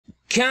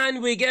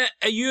Can we get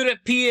a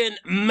European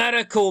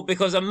miracle?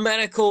 Because a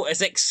miracle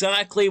is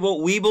exactly what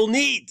we will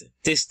need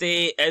to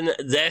stay in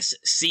this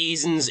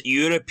season's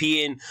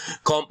European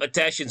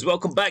competitions.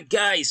 Welcome back,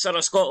 guys. Son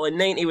of Scotland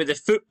 90 with the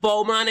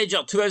Football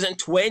Manager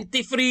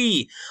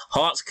 2023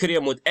 Hearts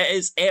Career Mode. It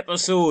is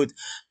episode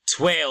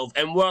 12,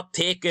 and we're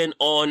taking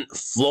on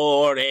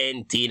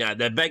Fiorentina,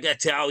 the big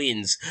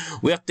Italians.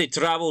 We have to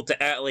travel to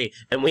Italy,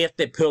 and we have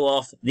to pull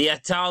off the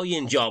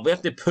Italian job. We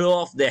have to pull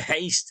off the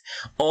heist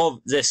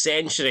of the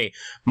century.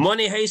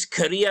 Money Heist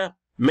Korea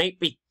might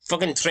be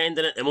fucking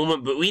trending at the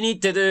moment, but we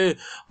need to do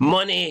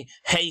Money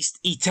Heist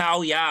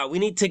Italia. We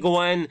need to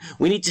go in,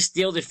 we need to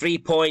steal the 3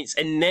 points,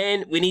 and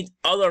then we need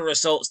other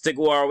results to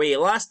go our way.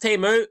 Last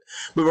time out,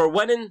 we were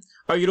winning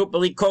our Europa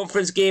League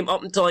conference game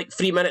up until like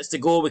 3 minutes to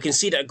go. We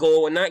conceded a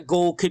goal, and that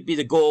goal could be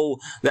the goal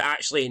that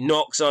actually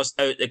knocks us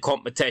out the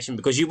competition,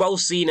 because you will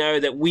see now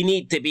that we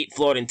need to beat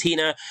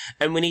Fiorentina,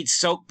 and we need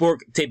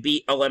Salzburg to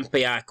beat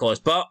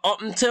Olympiacos. But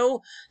up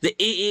until the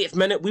 88th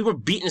minute, we were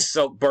beating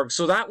Salzburg,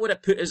 so that would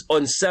have put us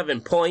on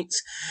 7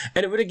 points,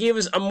 and it would have gave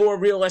us a more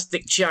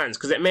realistic chance,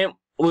 because it meant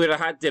we would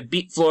have had to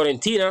beat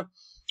Fiorentina,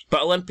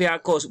 but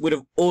Olympiacos would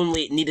have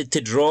only needed to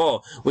draw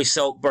with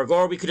Salzburg,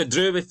 or we could have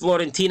drew with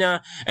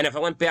Fiorentina, and if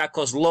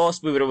Olympiacos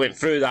lost, we would have went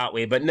through that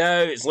way. But now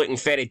it's looking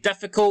very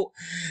difficult.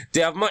 Do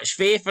you have much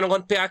faith in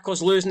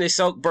Olympiacos losing to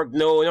Salzburg?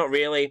 No, not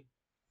really.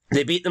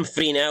 They beat them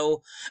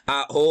 3-0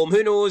 at home.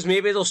 Who knows,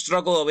 maybe they'll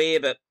struggle away,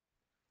 but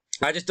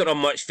I just don't have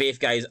much faith,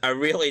 guys. I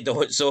really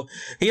don't. So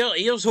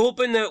here's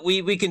hoping that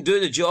we can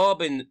do the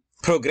job and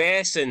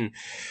progress and,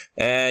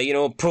 you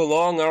know,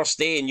 prolong our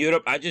stay in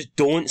Europe. I just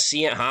don't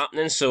see it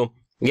happening, so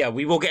yeah,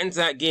 we will get into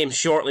that game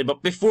shortly,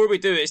 but before we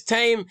do, it's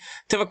time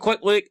to have a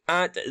quick look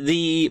at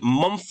the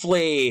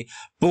monthly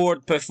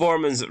board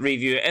performance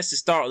review. It's the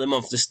start of the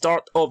month, the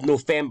start of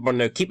November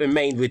now. Keep in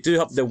mind, we do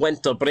have the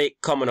winter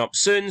break coming up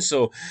soon,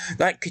 so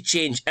that could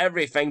change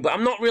everything, but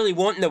I'm not really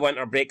wanting the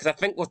winter break, because I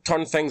think we've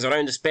turned things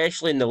around,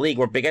 especially in the league.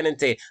 We're beginning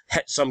to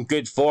hit some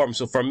good form,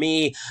 so for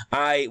me,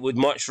 I would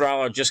much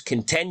rather just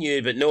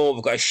continue, but no,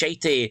 we've got a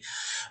shitey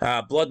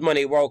Blood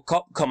Money World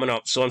Cup coming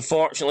up, so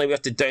unfortunately we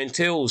have to down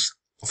tools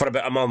for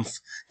about a month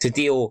to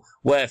deal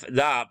with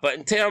that. But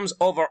in terms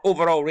of our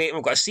overall rating,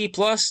 we've got a C+,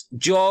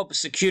 job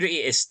security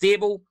is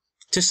stable.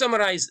 To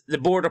summarise, the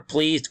board are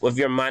pleased with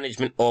your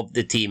management of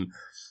the team.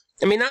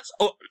 I mean, that's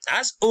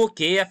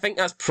okay. I think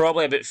that's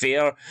probably a bit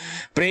fair.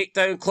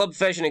 Breakdown, club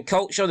vision and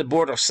culture. The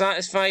board are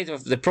satisfied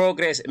with the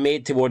progress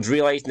made towards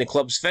realising the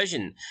club's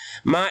vision.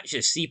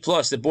 Matches, C+.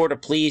 The board are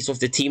pleased with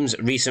the team's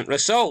recent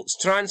results.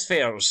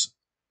 Transfers.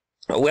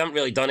 We haven't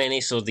really done any,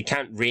 so they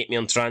can't rate me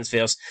on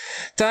transfers.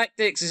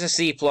 Tactics is a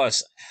C+.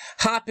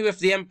 Happy with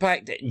the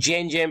impact that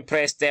Gen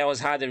press style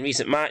has had in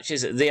recent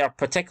matches. They are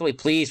particularly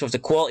pleased with the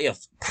quality of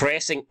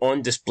pressing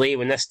on display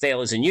when this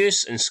style is in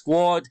use. And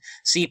squad,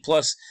 C+.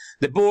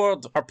 The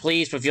board are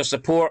pleased with your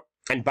support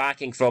and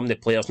backing from the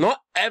players. Not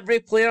every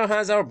player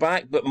has our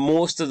back, but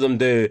most of them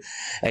do.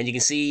 And you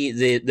can see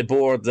the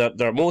board,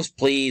 they're most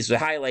pleased. The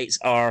highlights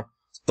are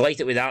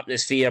delighted with the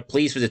atmosphere,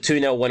 pleased with the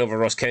 2-0 win over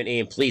Ross County,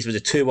 and pleased with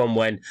the 2-1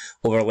 win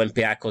over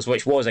Olympiacos,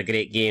 which was a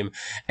great game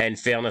in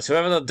fairness.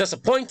 However, they're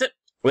disappointed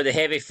with the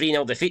heavy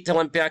 3-0 defeat to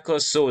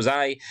Olympiacos, so was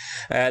I.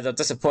 They're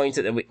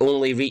disappointed that we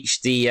only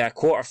reached the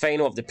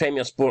quarter-final of the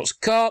Premier Sports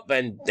Cup,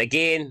 and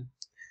again,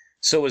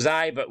 so was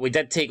I, but we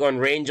did take on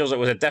Rangers. It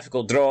was a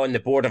difficult draw, and the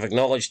board have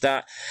acknowledged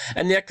that.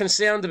 And they're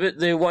concerned about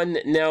the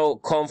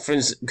 1-0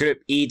 Conference Group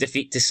E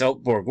defeat to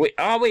Salzburg. Wait,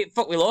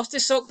 we lost to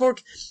Salzburg?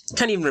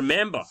 Can't even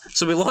remember.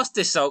 So we lost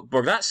to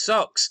Salzburg. That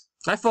sucks.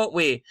 I thought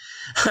we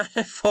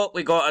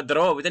got a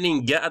draw. We didn't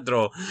even get a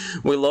draw.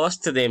 We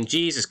lost to them.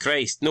 Jesus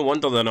Christ. No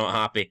wonder they're not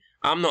happy.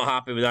 I'm not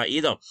happy with that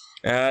either.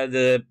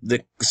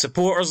 The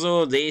supporters,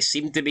 though, they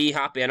seem to be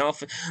happy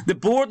enough. The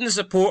board and the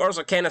supporters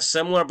are kind of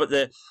similar, but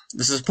the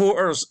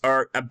supporters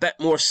are a bit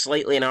more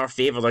slightly in our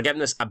favour. They're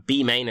giving us a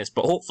B-,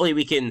 but hopefully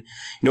we can, you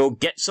know,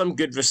 get some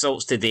good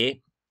results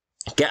today.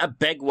 Get a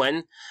big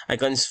win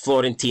against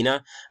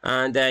Fiorentina,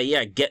 and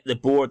yeah, get the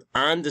board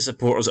and the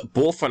supporters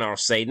both on our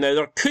side. Now,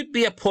 there could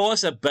be a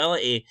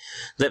possibility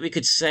that we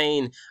could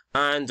sign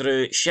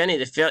Andrew Shinnie,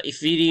 the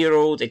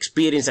 33-year-old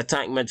experienced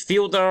attacking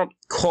midfielder.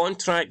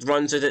 Contract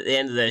runs out at the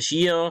end of this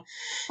year.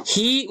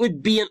 He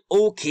would be an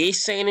okay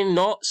signing,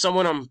 not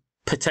someone I'm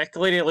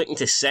particularly looking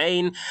to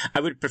sign. I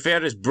would prefer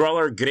his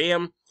brother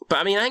Graham. But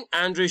I mean, I think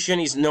Andrew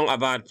Shinnie's not a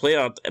bad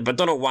player, but I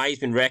don't know why he's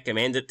been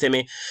recommended to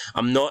me.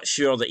 I'm not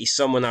sure that he's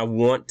someone I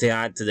want to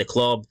add to the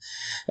club.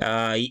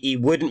 He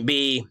wouldn't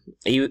be,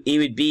 he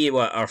would be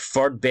what, our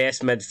third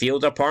best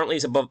midfielder. Apparently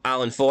he's above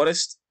Alan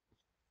Forrest.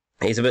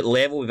 He's about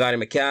level with Barry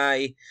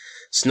Mackay,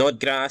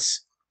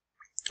 Snodgrass.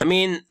 I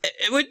mean,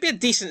 it would be a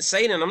decent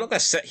signing. I'm not going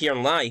to sit here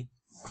and lie.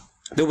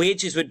 The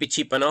wages would be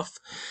cheap enough.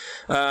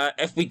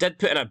 If we did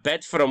put in a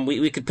bid for him,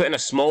 we could put in a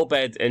small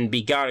bid and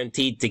be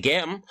guaranteed to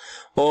get him.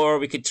 Or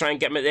we could try and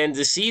get him at the end of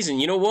the season.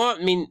 You know what?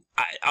 I mean,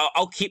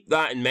 I'll keep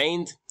that in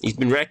mind. He's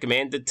been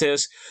recommended to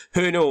us.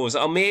 Who knows?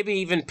 I'll maybe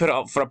even put it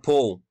up for a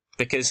poll.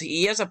 Because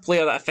he is a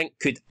player that I think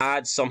could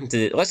add something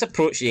to it. Let's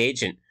approach the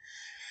agent.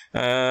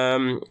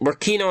 We're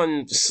keen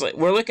on...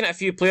 We're looking at a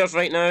few players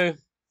right now.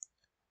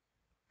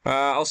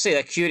 I'll say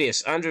they're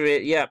curious. Andrew,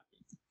 yeah.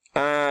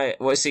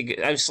 What's he?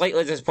 I'm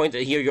slightly disappointed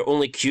to hear you're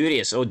only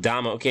curious. Oh,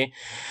 damn it, okay.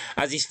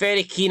 As he's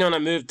very keen on a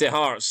move to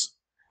Hearts.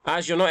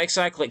 As you're not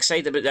exactly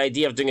excited about the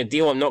idea of doing a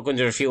deal, I'm not going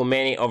to reveal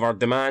many of our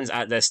demands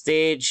at this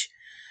stage.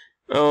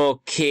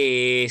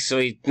 Okay, so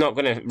he's not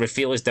going to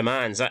reveal his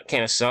demands. That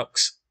kind of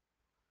sucks.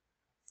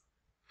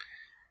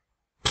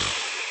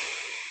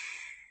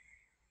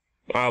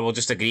 I will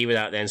just agree with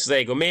that then. So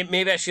there you go.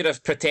 Maybe I should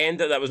have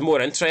pretended that I was more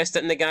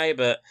interested in the guy,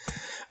 but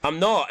I'm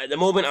not. At the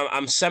moment,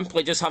 I'm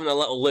simply just having a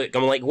little look.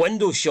 I'm like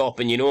window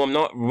shopping, you know. I'm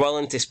not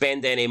willing to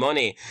spend any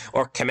money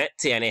or commit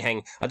to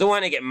anything. I don't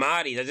want to get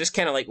married. I just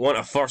kind of like want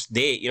a first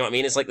date, you know what I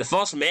mean? It's like the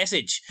first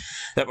message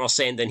that we're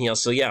sending here.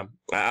 So yeah,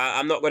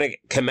 I'm not going to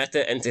commit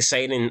it into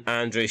signing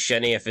Andrew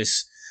Shinnie if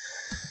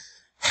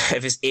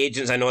his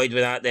agent's annoyed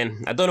with that.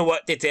 Then I don't know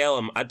what to tell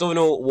him. But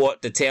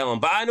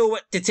I know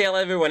what to tell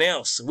everyone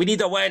else. We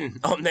need a win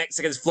up next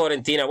against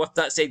Florentina. With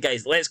that said,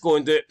 guys, let's go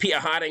and do it. Peter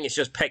Haring has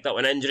just picked up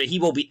an injury. He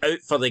will be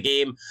out for the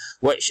game,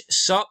 which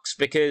sucks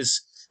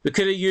because we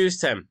could have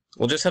used him.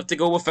 We'll just have to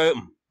go without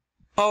him.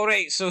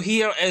 Alright, so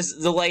here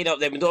is the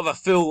lineup then. We don't have a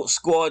full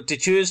squad to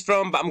choose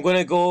from, but I'm going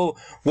to go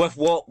with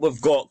what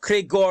we've got.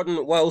 Craig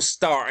Gordon will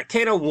start. I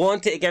kind of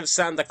wanted to give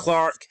Sander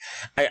Clark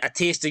a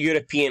taste of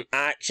European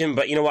action,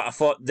 but you know what? I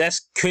thought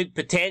this could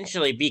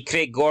potentially be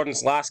Craig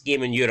Gordon's last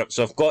game in Europe,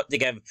 so I've got to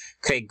give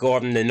Craig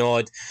Gordon the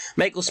nod.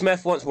 Michael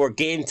Smith wants more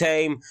game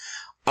time.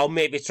 I'll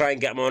maybe try and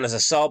get him on as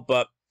a sub,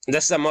 but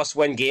this is a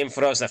must-win game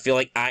for us. I feel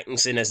like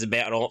Atkinson is the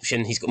better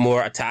option. He's got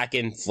more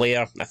attacking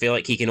flair. I feel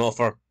like he can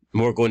offer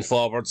more going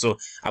forward, so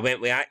I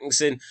went with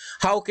Atkinson.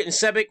 Halkett and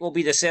Sibic will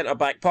be the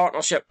centre-back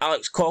partnership.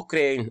 Alex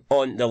Cochrane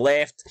on the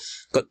left.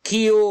 Got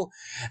Keogh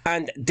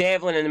and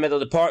Devlin in the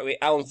middle of the park with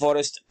Alan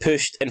Forrest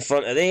pushed in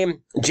front of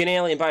them.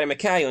 Ginnelly and Barry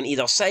Mackay on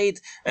either side.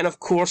 And of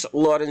course,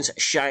 Lawrence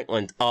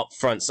Shankland up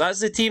front. So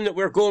that's the team that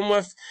we're going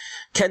with.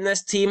 Can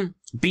this team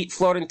beat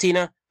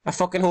Florentina? I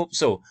fucking hope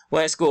so.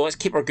 Let's go. Let's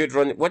keep our good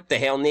run. What the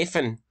hell,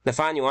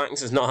 Nathaniel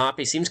Atkinson's not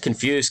happy. Seems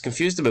confused.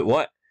 Confused about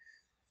what?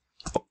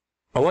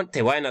 I want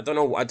to win. I don't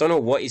know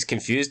what he's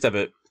confused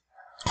about.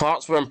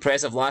 Hearts were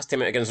impressive last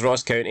time out against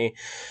Ross County.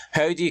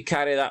 How do you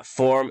carry that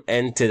form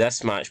into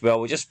this match?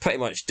 Well, we just pretty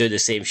much do the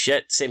same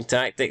shit, same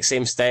tactics,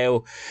 same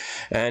style,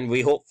 and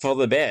we hope for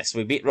the best.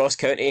 We beat Ross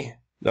County.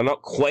 They're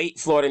not quite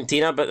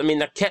Florentina, but I mean,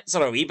 their kits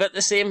are a wee bit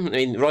the same. I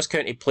mean, Ross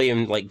County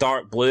playing like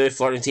dark blue,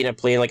 Florentina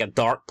playing like a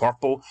dark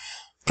purple.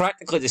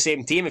 Practically the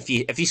same team. If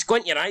you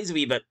squint your eyes a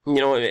wee bit, you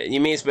know, you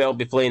may as well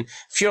be playing.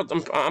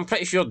 I'm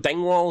pretty sure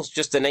Dingwall's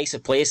just as nice a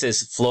place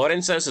as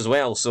Florence is as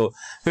well, so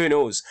who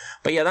knows.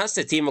 But yeah, that's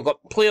the team. We've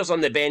got players on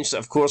the bench that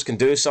of course can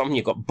do something.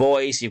 You've got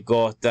Boyce, you've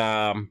got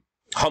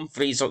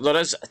Humphreys, so there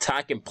is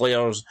attacking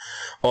players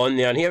on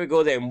there. And here we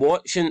go then,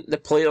 watching the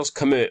players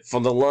come out for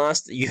the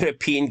last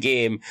European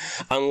game,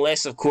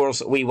 unless of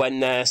course we win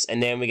this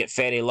and then we get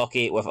very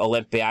lucky with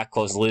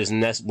Olympiacos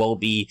losing. This will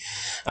be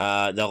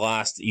the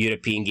last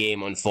European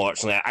game,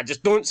 unfortunately. I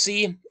just don't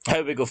see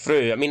how we go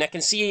through. I mean, I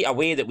can see a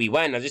way that we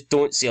win, I just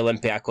don't see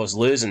Olympiacos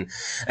losing.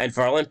 And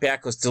for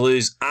Olympiacos to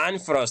lose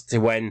and for us to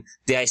win,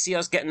 do I see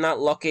us getting that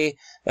lucky?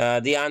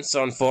 The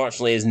answer,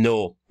 unfortunately, is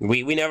no.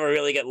 We never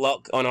really get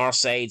luck on our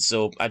side,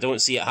 so I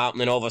don't see it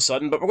happening all of a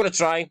sudden. But we're going to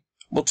try.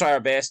 We'll try our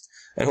best,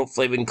 and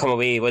hopefully we can come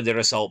away with the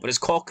result. But it's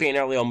Cochrane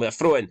early on with a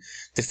throw-in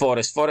to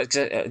Forrest. Forrest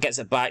gets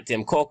it back to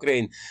him.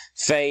 Cochrane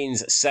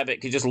finds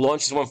Sibic, who just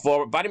launches one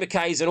forward. Barry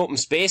Mackay's in open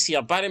space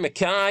here. Barry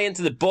Mackay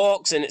into the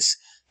box, and it's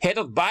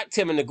headed back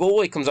to him, and the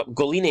goalie comes up.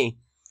 Golini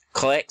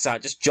collects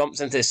that, just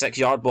jumps into the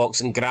 6-yard box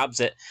and grabs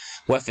it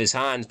with his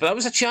hands. But that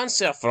was a chance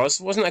there for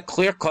us. It wasn't a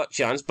clear-cut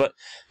chance, but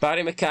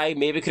Barry Mackay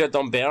maybe could have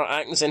done better.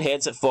 Atkinson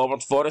heads it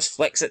forward. Forrest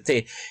flicks it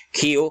to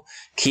Keogh.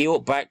 Keogh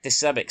back to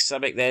Sibic.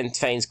 Sibic then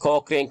finds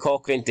Cochrane.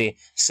 Cochrane to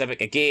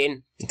Sibic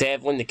again.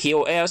 Devlin to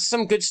Keogh. There's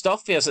some good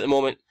stuff for us at the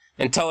moment.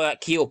 Until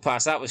that Keogh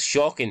pass, that was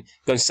shocking.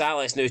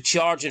 Gonzalez now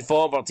charging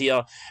forward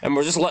here, and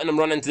we're just letting him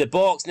run into the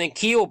box, and then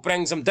Keogh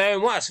brings him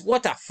down.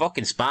 What a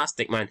fucking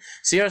spastic, man.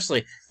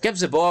 Seriously, gives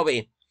the ball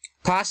away,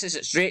 passes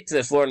it straight to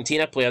the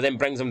Florentina player, then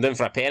brings him down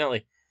for a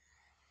penalty.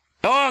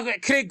 Oh,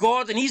 Craig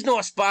Gordon, he's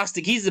not a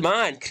spastic, he's the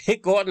man.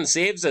 Craig Gordon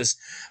saves us.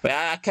 But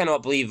I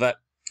cannot believe that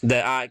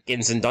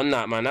Atkinson done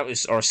that, man. That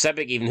was, or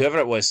Sibic even, whoever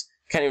it was.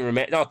 Can't even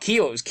remember. No,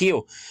 Keogh, it was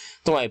Keogh.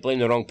 Don't want to blame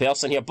the wrong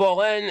person here.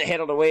 Ball in,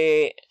 headed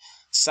away.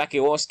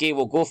 Sakiowski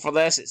will go for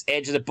this. It's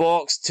edge of the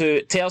box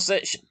to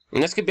Terzic.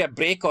 And this could be a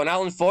break on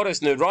Alan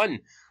Forrest. Now run.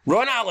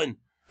 Run, Alan.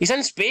 He's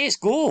in space.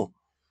 Go.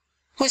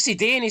 What's he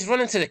doing? He's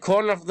running to the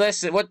corner of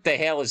this. What the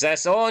hell is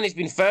this? Oh, and he's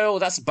been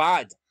fouled. That's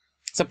bad.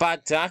 It's a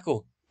bad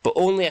tackle. But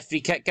only a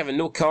free kick given,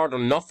 no card or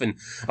nothing.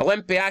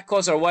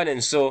 Olympiacos are winning,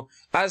 so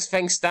as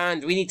things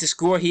stand, we need to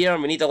score here,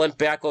 and we need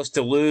Olympiacos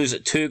to lose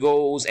 2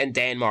 goals in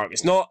Denmark.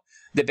 It's not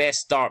the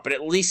best start, but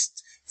at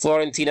least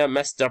Florentina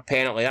missed their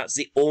penalty. That's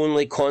the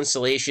only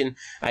consolation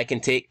I can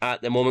take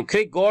at the moment.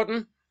 Craig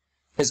Gordon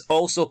is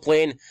also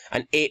playing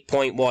an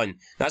 8.1.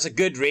 That's a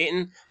good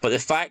rating, but the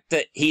fact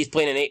that he's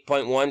playing an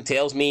 8.1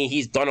 tells me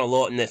he's done a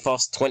lot in the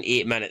first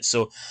 28 minutes.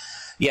 So,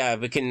 yeah,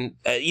 we can...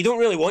 you don't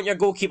really want your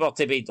goalkeeper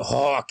to be...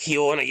 Oh,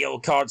 Keogh on a yellow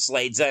card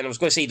slides in. I was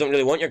going to say you don't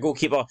really want your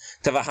goalkeeper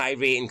to have a high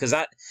rating, because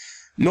that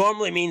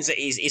normally means that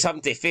he's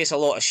having to face a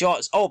lot of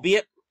shots,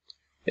 albeit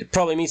it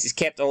probably means he's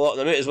kept a lot of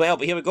them out as well.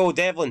 But here we go,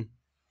 Devlin.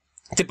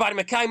 To Barry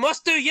Mackay,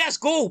 must do, yes,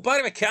 goal!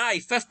 Barry Mackay,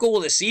 5th goal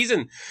of the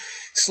season.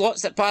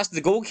 Slots it past the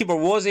goalkeeper,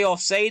 was he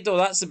offside though?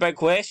 That's the big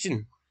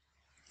question.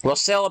 We're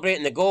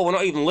celebrating the goal, we're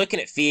not even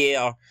looking at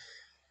VAR.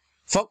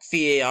 Fuck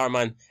VAR,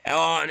 man.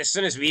 Oh, and as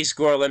soon as we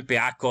score,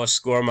 Olympiacos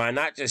score, man,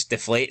 that just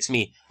deflates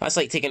me. That's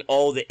like taking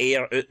all the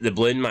air out the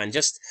balloon, man.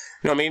 Just,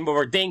 you know what I mean? We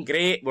were doing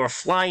great, we were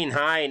flying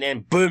high, and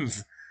then boom!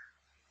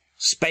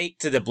 Spike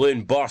to the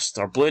balloon, burst.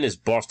 Our balloon is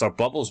burst, our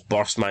bubble's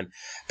burst, man.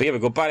 But here we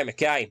go, Barry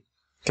Mackay.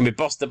 Can we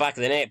burst the back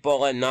of the net?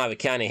 Ball in? Nah, we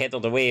can't. He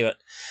headed away, but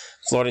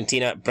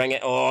Florentina, bring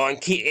it. Oh, and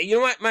you know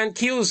what, man?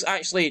 Keogh's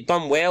actually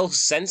done well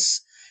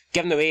since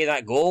giving away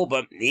that goal,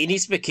 but he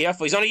needs to be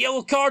careful. He's on a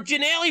yellow card.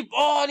 Giannelli!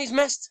 Oh, and he's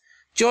missed.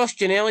 Josh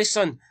Giannelli's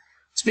son.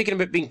 Speaking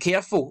about being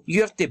careful,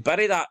 you have to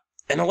bury that.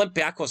 And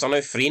Olympiacos are now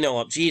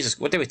 3-0 up. Jesus,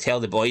 what do we tell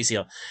the boys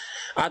here?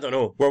 I don't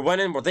know. We're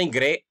winning. We're doing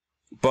great.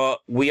 But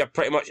we are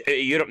pretty much out of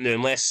Europe now,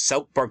 unless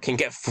Salzburg can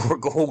get 4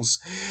 goals.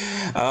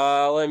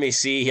 Let me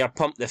see here.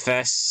 Pump the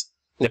fists.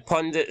 The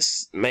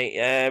pundits might...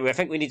 I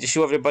think we need to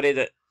show everybody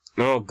that...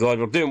 Oh, God,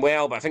 we're doing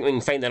well, but I think we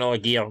can find another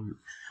gear.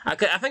 I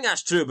think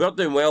that's true. We're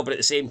doing well, but at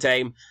the same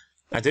time,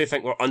 I do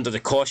think we're under the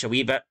cosh a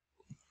wee bit.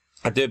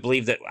 I do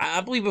believe that...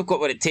 I believe we've got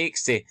what it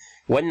takes to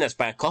win this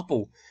by a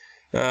couple.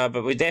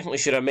 But we definitely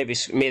should have maybe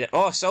made it...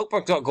 Oh,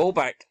 Salzburg got a goal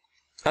back.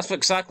 That's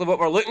exactly what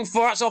we're looking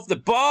for. It's off the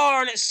bar,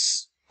 and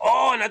it's...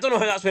 Oh, and I don't know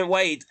how that's went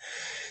wide.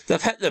 They've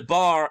hit the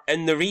bar,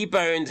 and the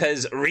rebound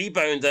has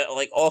rebounded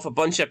like off a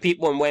bunch of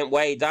people and went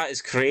wide. That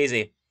is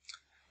crazy.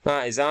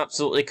 That is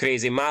absolutely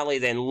crazy. Mali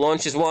then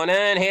launches one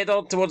in,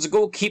 header towards the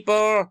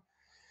goalkeeper.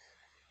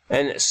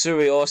 And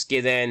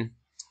Surioski then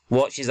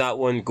watches that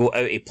one go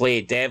out of play.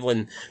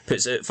 Devlin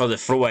puts it for the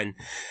throw-in.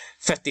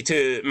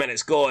 52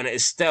 minutes gone. It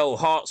is still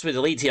Hearts with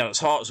the lead here. It's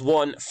Hearts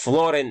 1,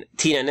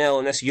 Florentina 0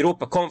 in this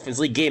Europa Conference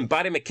League game.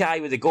 Barry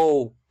Mackay with the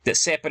goal that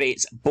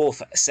separates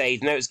both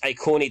sides. Now it's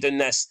Iconi doing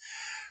this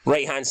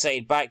right-hand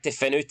side. Back to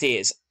Finuti.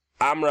 It's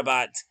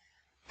Amrabat.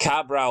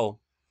 Cabral.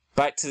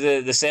 Back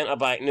to the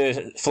centre-back now.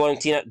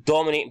 Florentina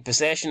dominating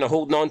possession. They're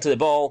holding on to the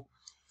ball.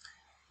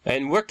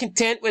 And we're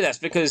content with this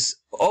because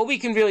all we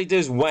can really do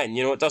is win.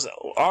 You know,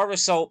 our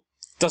result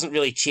doesn't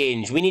really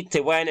change. We need to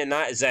win, and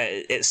that is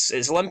it. It's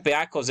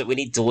Olympiacos that we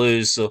need to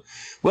lose. So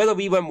whether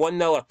we win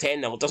 1-0 or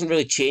 10-0, it doesn't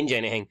really change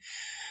anything.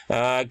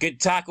 Good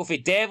tackle for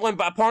Devlin,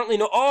 but apparently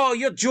not. Oh,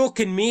 you're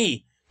joking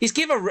me. He's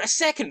gave a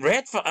second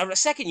red for a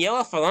second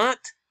yellow for that.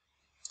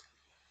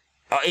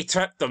 Oh, he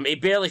tripped him. He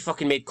barely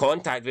fucking made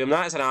contact with him.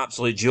 That is an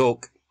absolute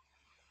joke.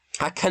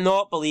 I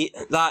cannot believe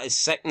that is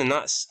sickening.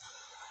 That's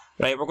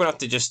right. We're gonna have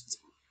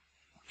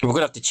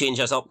to change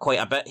this up quite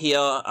a bit here.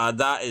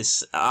 That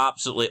is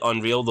absolutely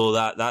unreal, though.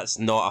 That's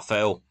not a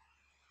foul.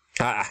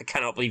 I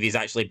cannot believe he's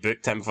actually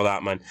booked him for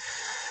that, man.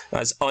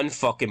 That's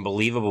unfucking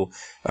believable.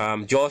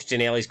 Josh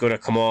Giannelli's going to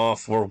come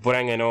off. We're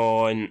bringing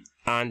on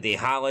Andy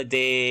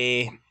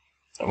Halliday.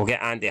 We'll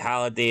get Andy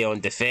Halliday on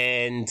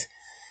defend.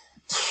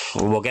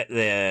 We'll get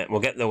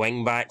the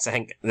wing backs. I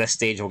think at this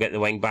stage we'll get the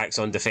wing backs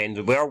on defend.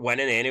 We are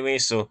winning anyway,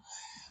 so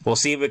we'll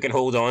see if we can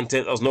hold on to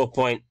it. There's no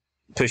point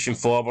pushing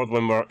forward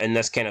when we're in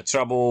this kind of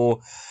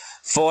trouble.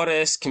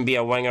 Forrest can be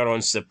a winger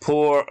on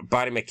support.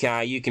 Barry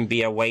Mackay, you can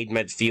be a wide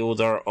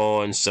midfielder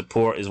on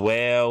support as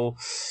well.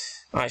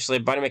 Actually,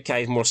 Barry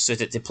Mackay is more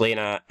suited to playing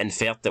an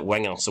inverted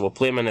winger, so we'll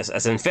play him as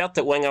an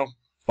inverted winger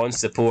on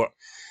support.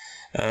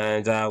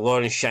 And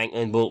Lawrence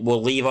Shanklin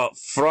will leave up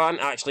front.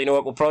 Actually, you know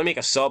what? We'll probably make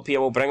a sub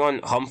here. We'll bring on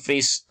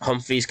Humphreys.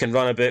 Humphreys can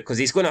run a bit because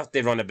he's going to have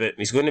to run a bit.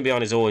 He's going to be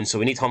on his own, so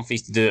we need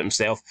Humphreys to do it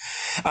himself.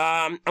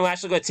 I'm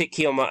actually going to take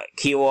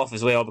Keogh off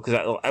as well because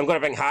I'm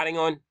going to bring Haring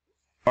on,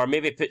 or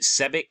maybe put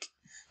Sibic.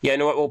 Yeah, you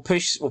know what? We'll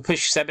push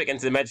Sibic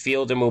into the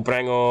midfield and we'll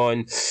bring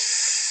on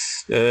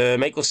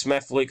Michael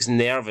Smith. Looks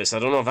nervous. I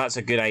don't know if that's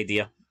a good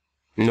idea.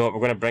 No, we're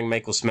going to bring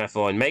Michael Smith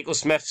on. Michael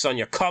Smith, son,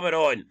 you're coming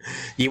on.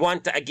 You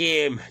wanted a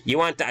game. You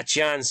wanted a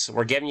chance.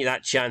 We're giving you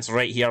that chance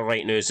right here,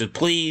 right now. So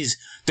please,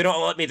 do not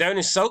let me down.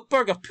 And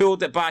Salzburg have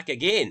pulled it back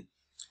again.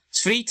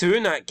 It's 3-2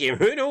 in that game.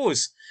 Who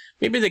knows?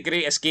 Maybe the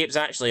Great Escape's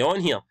actually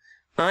on here.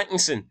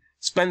 Atkinson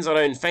spins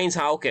around, finds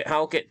Halkett.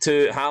 Halkett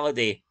to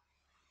Halliday.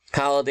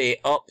 Halliday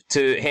up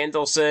to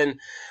Henderson.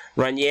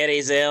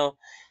 Ranieri's there.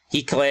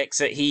 He collects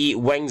it. He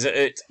wings it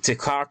out to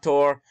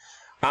Cartor.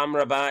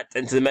 Amrabat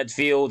into the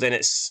midfield, and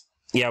it's...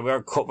 Yeah,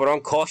 we're on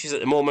cautious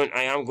at the moment.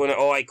 I am going to...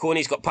 Oh,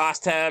 Iconi's got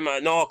past him.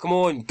 No, come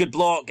on. Good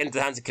block into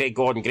the hands of Craig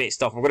Gordon. Great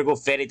stuff. We're going to go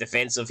very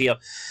defensive here.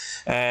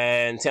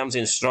 In terms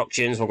of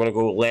instructions, we're going to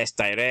go less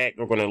direct.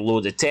 We're going to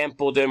load the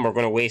tempo down. We're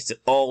going to waste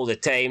all the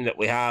time that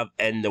we have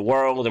in the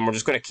world, and we're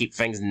just going to keep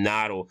things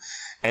narrow.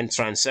 In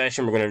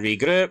transition, we're going to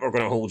regroup. We're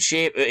going to hold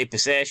shape out of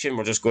possession.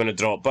 We're just going to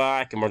drop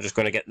back, and we're just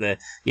going to get the...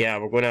 Yeah,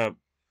 we're going to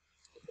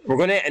We're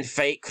going to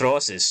invite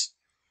crosses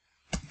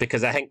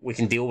because I think we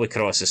can deal with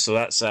crosses. So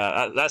that's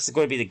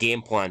going to be the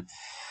game plan.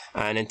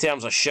 And in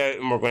terms of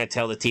shouting, we're going to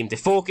tell the team to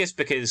focus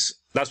because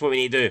that's what we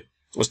need to do.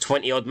 There's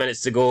 20-odd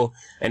minutes to go,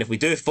 and if we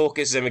do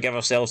focus, then we give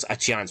ourselves a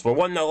chance. We're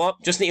 1-0 up,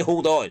 just need to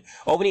hold on.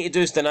 All we need to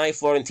do is deny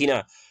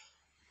Fiorentina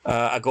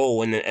a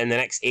goal in the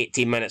next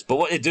 18 minutes. But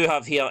what they do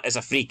have here is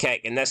a free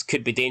kick, and this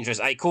could be dangerous.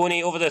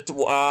 Iconi over the...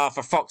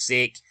 for fuck's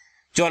sake.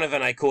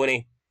 Jonathan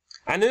Iconi.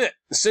 I knew it.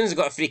 As soon as I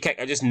got a free kick,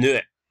 I just knew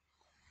it.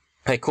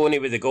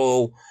 Iconi with the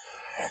goal.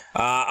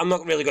 I'm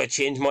not really going to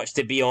change much,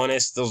 to be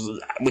honest.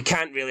 We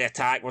can't really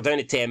attack. We're down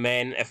to 10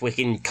 men. If we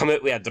can come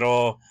out with a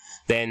draw,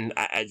 then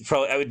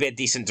it would be a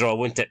decent draw,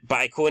 wouldn't it?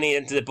 But Iconi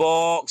into the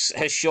box.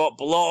 His shot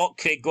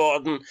blocked. Craig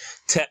Gordon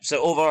tips it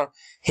over.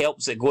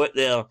 Helps it go out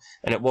there.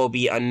 And it will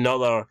be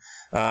another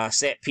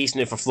set piece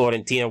now for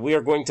Fiorentina. We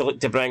are going to look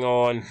to bring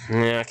on...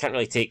 I don't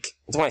want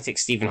to take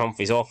Stephen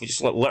Humphries off. We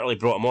just literally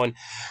brought him on.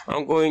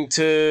 I'm going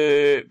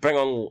to bring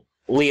on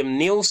Liam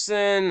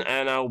Nielsen,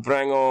 and I'll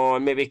bring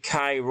on maybe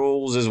Kai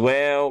Rolls as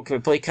well. Can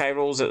we play Kai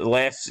Rolls at the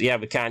left? Yeah,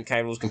 we can.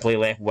 Kai Rolls can play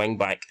left wing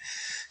back.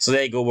 So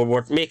there you go.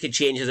 We're making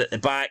changes at the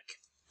back,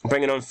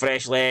 bringing on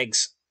fresh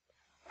legs.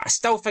 I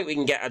still think we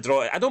can get a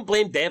draw. I don't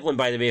blame Devlin,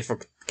 by the way, for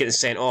getting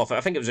sent off.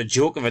 I think it was a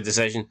joke of a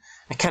decision.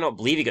 I cannot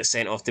believe he got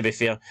sent off, to be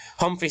fair.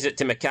 Humphries it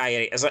to Mackay.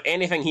 Right? Is there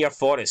anything here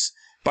for us?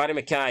 Barry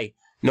Mackay.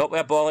 Not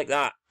with a ball like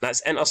that.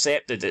 That's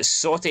intercepted. It's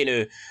Sotti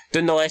now.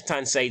 Down the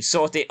left-hand side.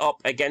 Sotti up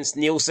against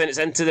Nielsen. It's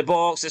into the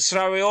box. It's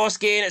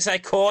Srawiowski and it's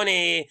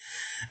Iconi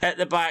at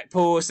the back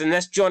post. And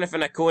this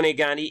Jonathan Iconi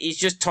again, he's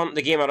just turned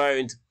the game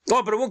around.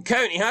 Oh, but it won't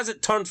count. He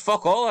hasn't turned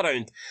fuck all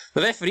around.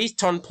 The referee's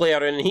turned play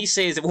around and he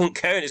says it won't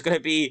count. It's going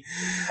to be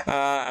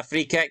a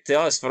free kick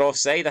to us for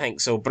offside, I think.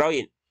 So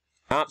brilliant.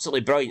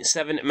 Absolutely brilliant.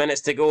 7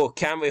 minutes to go.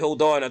 Can we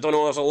hold on? I don't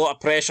know. There's a lot of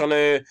pressure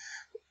now.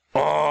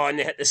 Oh, and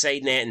they hit the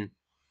side netting.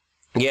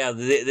 Yeah,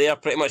 they are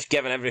pretty much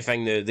giving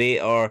everything now. They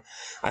are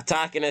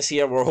attacking us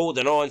here. We're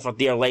holding on for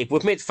dear life.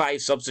 We've made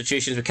 5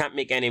 substitutions. We can't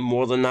make any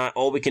more than that.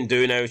 All we can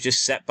do now is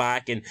just sit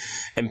back and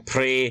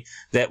pray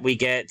that we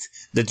get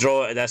the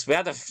draw out of this. We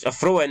had a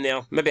throw in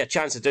there, maybe a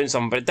chance of doing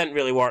something, but it didn't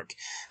really work.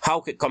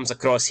 Halkett comes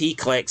across. He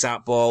collects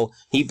that ball.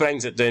 He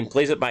brings it down,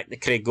 plays it back to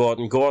Craig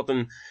Gordon.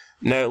 Gordon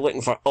now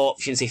looking for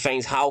options. He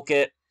finds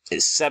Halkett.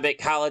 It's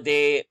Sibic,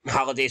 Halliday.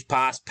 Halliday's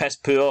pass, piss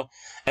poor.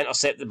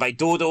 Intercepted by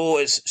Dodo.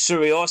 It's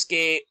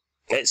Suriowski.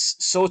 It's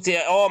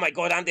Sotia. Oh my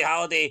god, Andy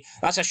Halliday.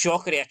 That's a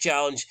shocker of a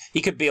challenge.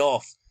 He could be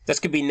off. This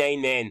could be 9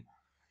 men.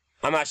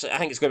 I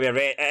think it's going to be a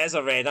red. It is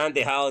a red.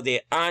 Andy Halliday.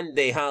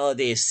 Andy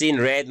Halliday is seeing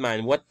red,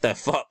 man. What the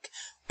fuck?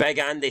 Big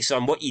Andy,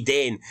 son. What you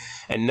doing?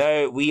 And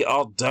now we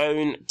are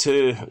down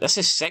to... This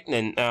is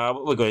sickening.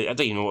 What we going? I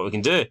don't even know what we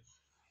can do.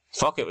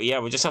 Fuck it. Yeah,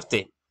 we just have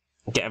to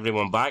get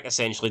everyone back,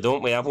 essentially,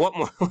 don't we? What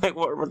more?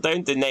 We're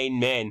down to 9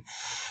 men.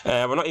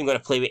 We're not even going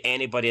to play with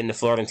anybody in the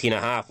Fiorentina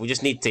half. We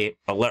just need to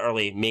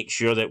literally make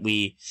sure that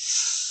we...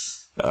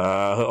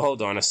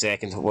 hold on a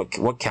second.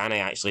 What can I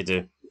actually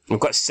do? We've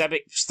got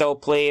Sibic still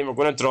playing. We're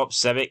going to drop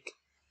Sibic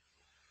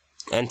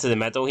into the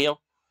middle here.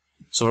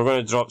 So we're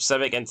going to drop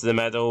Sibic into the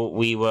middle.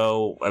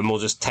 We'll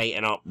just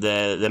tighten up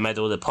the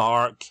middle of the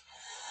park.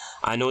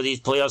 I know these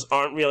players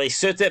aren't really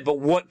suited, but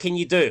what can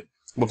you do?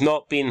 We've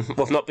not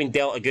been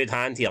dealt a good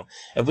hand here.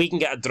 If we can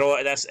get a draw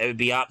at this, it would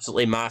be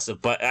absolutely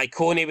massive. But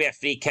Iconi with a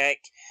free kick.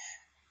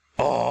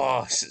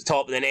 Oh,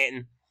 top of the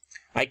netting.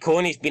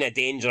 Iconi's been a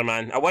danger,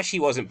 man. I wish he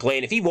wasn't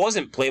playing. If he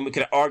wasn't playing, we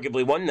could have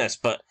arguably won this,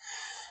 but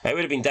it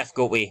would have been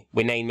difficult with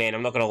 9 men,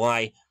 I'm not going to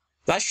lie.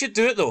 That should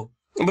do it, though.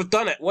 And we've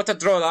done it. What a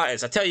draw that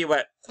is. I tell you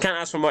what, can't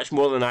ask for much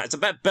more than that. It's a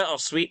bit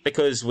bittersweet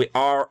because we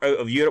are out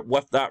of Europe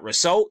with that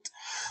result.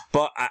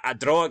 But a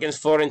draw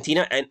against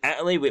Fiorentina in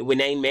Italy with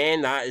 9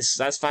 men,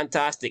 that's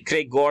fantastic.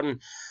 Craig Gordon,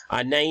 a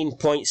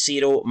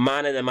 9.0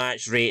 man of the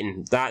match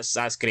rating.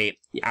 That's great.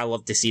 I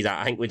love to see that.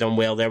 I think we've done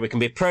well there. We can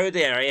be proud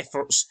of our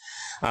efforts.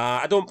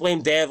 I don't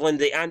blame Devlin.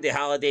 The Andy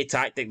Halliday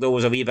tactic, though,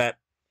 was a wee bit...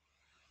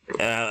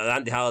 the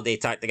Andy Halliday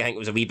tactic, I think,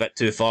 was a wee bit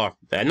too far.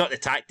 Not the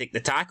tactic, the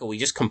tackle. We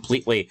just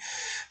completely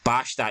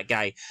bashed that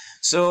guy.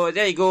 So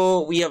there you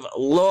go. We have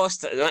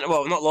lost.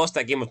 Well, not lost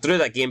that game. We drew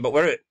that game, but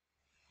we're out.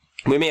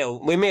 We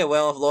may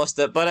well have lost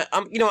it, but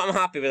I'm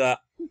happy with that.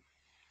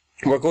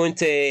 We're going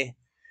to.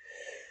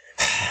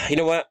 You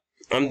know what?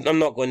 I'm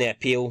not going to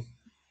appeal.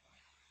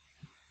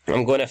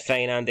 I'm going to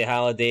fine Andy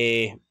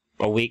Halliday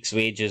a week's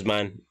wages,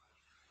 man,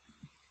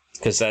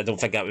 because I don't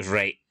think that was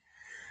right.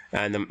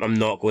 And I'm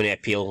not going to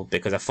appeal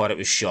because I thought it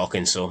was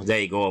shocking. So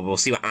there you go. We'll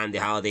see what Andy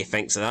Halliday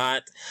thinks of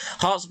that.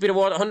 Hearts will be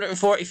awarded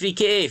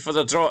 143k for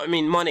the draw. I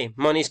mean,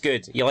 money's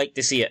good. You like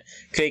to see it.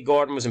 Craig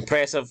Gordon was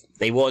impressive.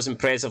 He was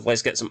impressive.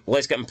 Let's get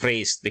him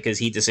praised because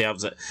he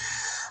deserves it.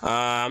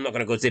 I'm not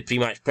going to go to the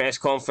pre-match press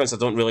conference. I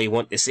don't really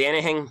want to say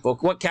anything.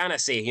 But what can I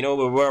say? You know,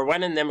 we're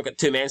winning, then we've got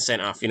 2 men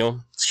sent off. You know,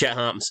 shit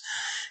happens.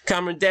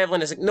 Cameron Devlin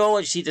has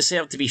acknowledged he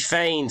deserved to be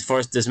fined for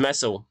his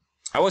dismissal.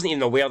 I wasn't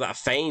even aware that I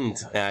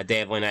fined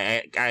Devlin.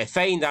 I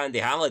fined Andy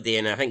Halliday,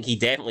 and I think he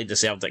definitely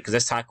deserved it because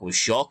this tackle was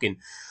shocking.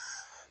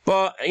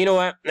 But you know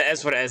what? It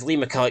is what it is. Lee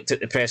McCulloch took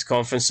the press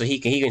conference, so he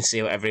can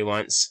say whatever he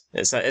wants.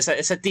 It's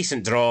a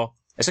decent draw.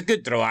 It's a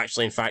good draw,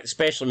 actually, in fact,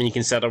 especially when you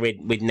consider with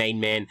 9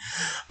 men.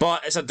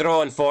 But it's a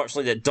draw,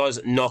 unfortunately, that does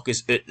knock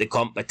us out the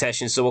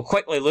competition. So we'll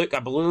quickly look.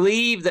 I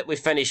believe that we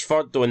finished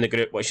third, though, in the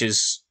group, which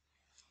is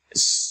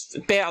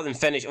better than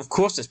finish. Of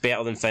course, it's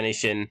better than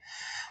finishing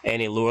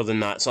any lower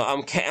than that. So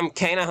I'm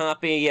kind of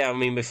happy. Yeah, I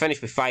mean, we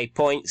finished with 5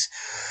 points.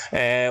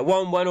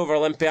 1 win over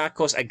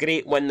Olympiacos, a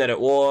great win that it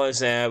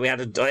was. We had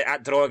a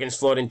draw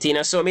against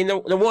Fiorentina. So, I mean, there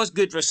was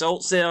good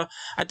results there.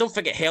 I don't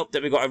think it helped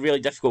that we got a really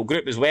difficult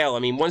group as well. I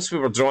mean, once we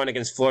were drawn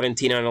against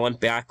Fiorentina and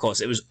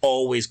Olympiacos, it was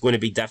always going to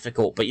be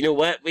difficult. But you know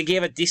what? We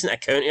gave a decent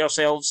account of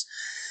ourselves.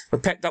 We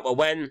picked up a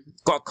win,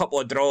 got a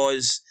couple of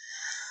draws.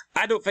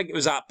 I don't think it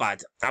was that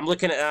bad. I'm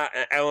looking at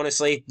that,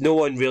 honestly, no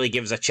one really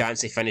gives a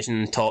chance of finishing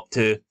in the top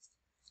 2.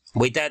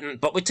 We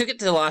didn't, but we took it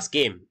to the last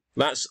game.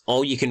 That's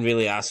all you can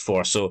really ask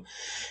for. So,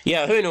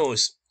 yeah, who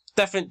knows?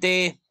 Different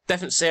day,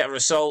 different set of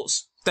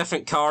results,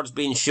 different cards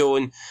being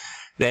shown.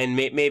 Then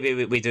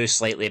maybe we do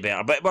slightly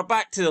better. But we're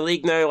back to the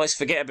league now. Let's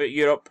forget about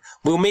Europe.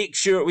 We need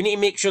to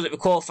make sure that we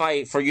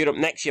qualify for Europe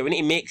next year. We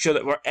need to make sure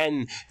that we're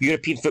in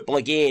European football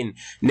again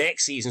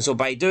next season. So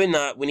by doing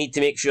that, we need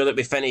to make sure that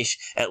we finish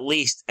at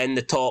least in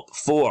the top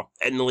 4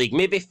 in the league.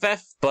 Maybe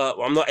 5th, but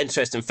I'm not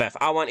interested in 5th.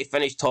 I want to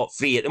finish top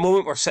 3. At the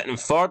moment, we're sitting in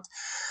 3rd.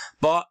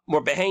 But we're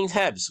behind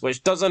Hibs,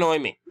 which does annoy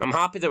me. I'm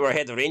happy that we're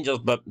ahead of Rangers,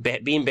 but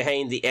being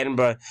behind the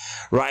Edinburgh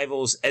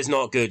rivals is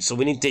not good. So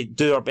we need to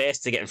do our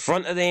best to get in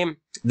front of them.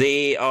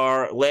 They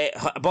are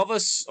above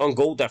us on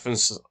goal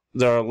difference.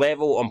 They're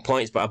level on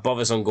points, but above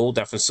us on goal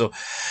difference. So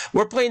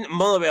we're playing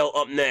Motherwell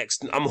up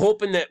next. I'm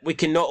hoping that we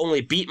can not only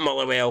beat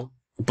Motherwell,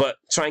 but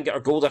try and get our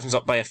goal difference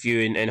up by a few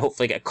and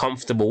hopefully get a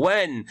comfortable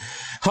win.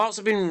 Hearts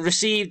have been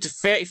received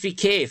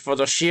 33k for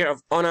their share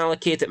of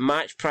unallocated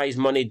match prize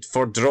money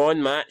for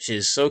drawn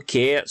matches.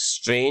 Okay, it's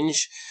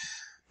strange.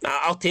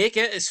 I'll take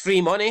it. It's free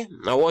money.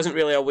 I wasn't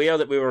really aware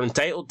that we were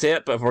entitled to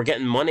it, but if we're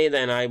getting money,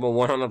 then I will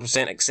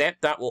 100%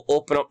 accept that. We'll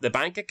open up the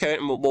bank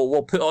account and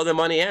we'll put all the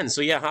money in. So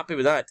yeah, happy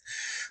with that.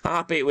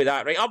 Happy with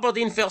that. Right,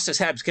 Aberdeen versus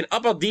Hibs.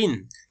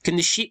 Can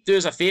the Sheep do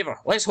us a favour?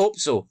 Let's hope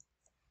so.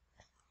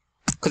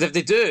 Because if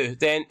they do,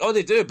 then,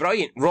 they do,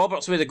 brilliant.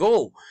 Roberts with a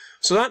goal.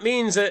 So that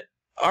means that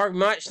our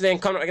match then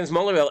coming up against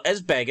Motherwell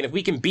is big, and if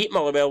we can beat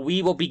Motherwell,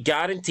 we will be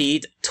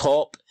guaranteed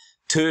top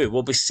 2.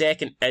 We'll be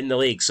 2nd in the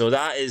league. So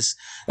that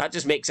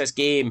just makes this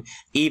game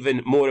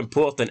even more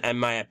important, in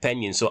my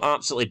opinion. So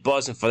absolutely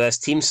buzzing for this.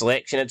 Team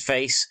selection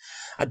advice.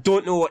 I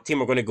don't know what team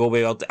we're going to go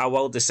with. I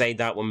will decide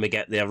that when we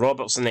get there.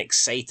 Robertson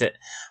excited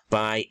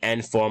by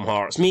inform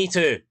Hearts. Me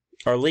too.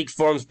 Our league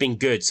form's been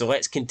good, so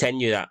let's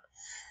continue that.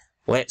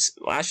 Let's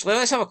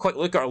have a quick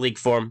look at our league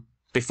form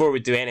before we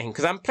do anything,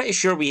 because I'm pretty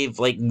sure we've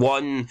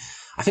won.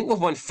 I think we've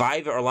won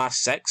 5 out of our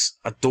last 6.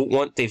 I don't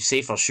want to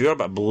say for sure,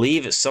 but I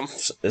believe it's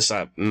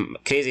a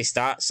crazy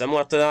stat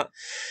similar to that.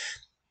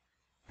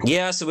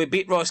 Yeah, so we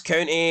beat Ross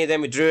County,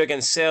 then we drew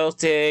against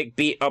Celtic,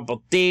 beat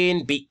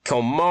Aberdeen, beat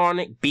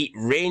Kilmarnock, beat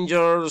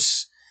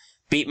Rangers,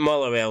 beat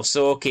Motherwell.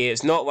 So okay,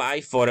 it's not what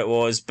I thought it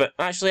was, but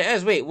actually it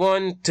is. Wait,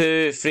 1,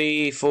 2,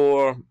 3,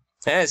 4.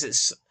 It is.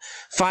 It's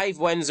 5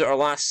 wins out of our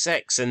last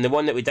 6, and the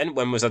one that we didn't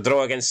win was a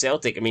draw against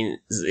Celtic. I mean,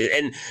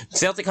 and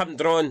Celtic haven't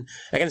drawn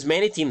against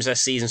many teams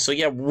this season. So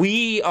yeah,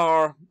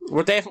 we're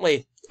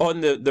definitely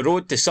on the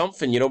road to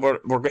something. You know,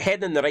 we're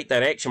heading in the right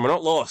direction. We're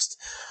not lost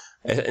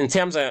in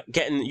terms of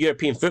getting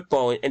European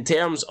football. In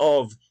terms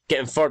of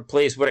getting 3rd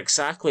place, we're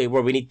exactly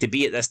where we need to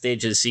be at this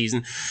stage of the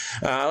season.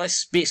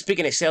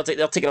 Speaking of Celtic,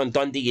 they're taking on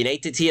Dundee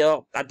United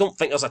here. I don't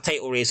think there's a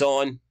title race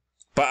on,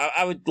 but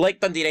I would like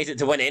Dundee United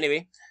to win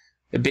anyway.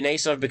 It'd be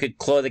nicer if we could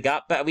claw the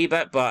gap a wee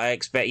bit, but I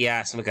expect,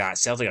 yeah, look at that.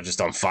 Celtic are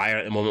just on fire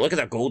at the moment. Look at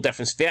their goal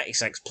difference,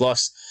 36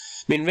 plus.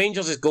 I mean,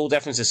 Rangers' goal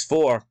difference is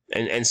 4,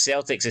 and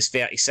Celtic's is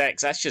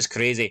 36. That's just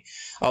crazy.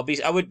 I'd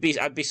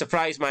be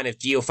surprised, man, if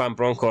Gio Van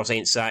Bronckhorst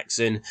ain't sacked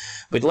soon.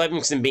 With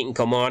Livingston beating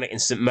Kilmarnock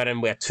and St Mirren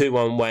with a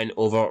 2-1 win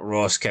over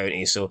Ross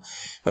County. So,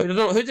 I don't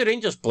know, who do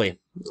Rangers play?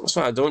 That's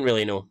what I don't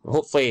really know.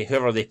 Hopefully,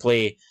 whoever they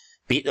play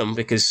beat them,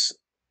 because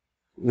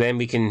then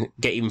we can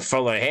get even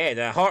further ahead.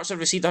 Hearts have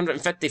received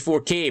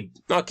 154k.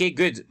 Okay,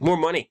 good. More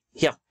money.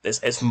 Here,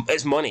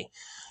 it's money.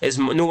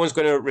 No one's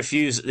going to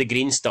refuse the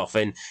green stuff.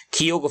 And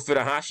Kyogo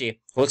Furuhashi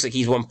looks like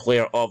he's one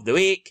player of the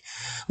week.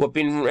 We've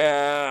been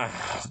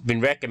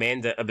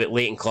recommended about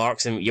Leighton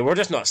Clarkson. Yeah, we're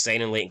just not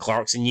signing Leighton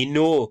Clarkson. You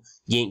know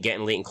you ain't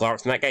getting Leighton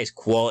Clarkson. That guy's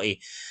quality.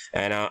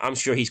 And I'm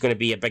sure he's going to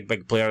be a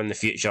big player in the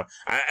future.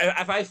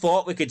 If I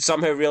thought we could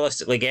somehow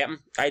realistically get him,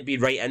 I'd be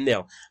right in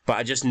there. But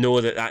I just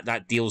know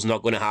that deal's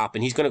not going to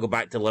happen. He's going to go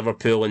back to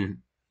Liverpool, and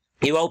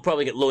he will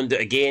probably get loaned out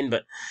again,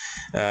 but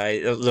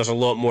there's a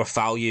lot more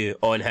value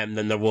on him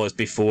than there was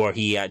before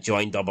he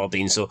joined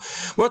Aberdeen. So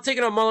we're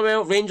taking on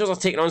Motherwell. Rangers are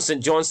taking on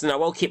St Johnstone. I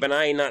will keep an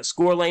eye on that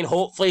scoreline.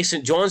 Hopefully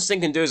St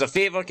Johnstone can do us a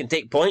favour, can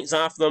take points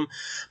off them.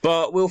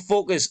 But we'll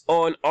focus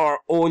on our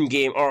own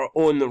game, our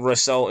own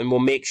result, and we'll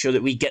make sure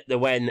that we get the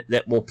win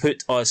that will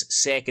put us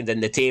 2nd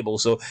in the table.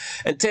 So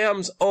in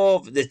terms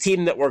of the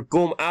team that we're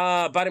going,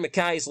 Barry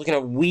Mackay is looking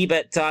a wee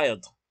bit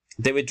tired.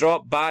 Do we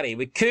drop Barry?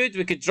 We could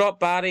drop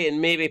Barry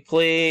and maybe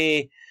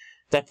play...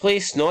 Did I play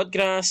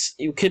Snodgrass?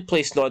 You could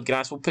play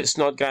Snodgrass. We'll put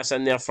Snodgrass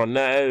in there for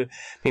now. I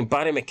mean,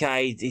 Barry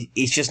Mackay,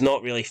 he's just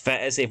not really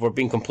fit, is he, if we're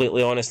being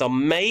completely honest. I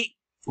might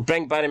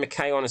bring Barry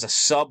Mackay on as a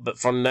sub, but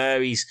for now,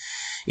 he's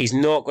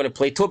not going to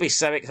play. Toby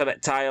Civic's a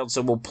bit tired,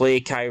 so we'll play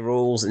Kai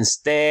Rolls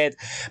instead.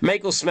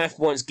 Michael Smith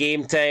wants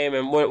game time,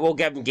 and we'll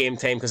give him game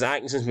time because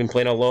Atkinson's been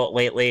playing a lot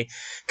lately.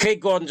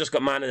 Craig Gordon just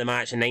got man of the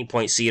match in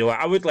 9.0.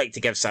 I would like to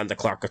give Sander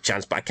Clark a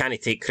chance, but I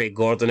can't take Craig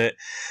Gordon out.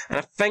 And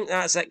I think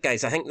that's it,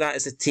 guys. I think that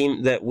is the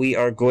team that we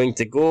are going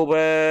to go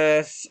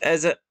with.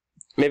 Is it?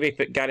 Maybe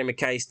put Gary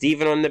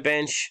Mackay-Steven on the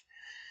bench.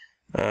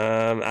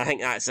 I think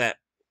that's it.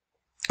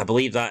 I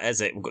believe that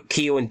is it. We've got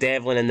Keogh and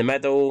Devlin in the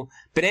middle.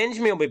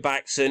 Benjamin will be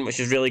back soon,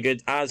 which is really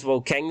good, as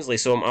will Kingsley.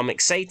 So I'm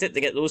excited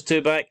to get those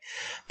two back.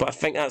 But I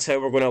think that's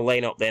how we're going to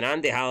line up then.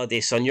 Andy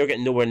Halliday, son, you're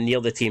getting nowhere near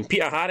the team.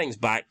 Peter Haring's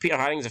back. Peter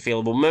Haring's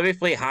available. Maybe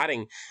play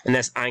Haring in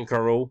this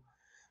anchor role.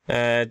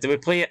 Do we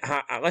play...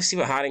 let's see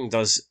what Haring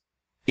does.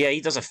 Yeah, he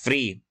does a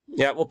free.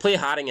 Yeah, we'll play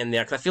Haring in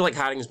there, because I feel like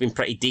Haring's been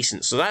pretty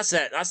decent. So that's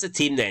it. That's the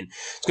team then.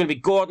 It's going to be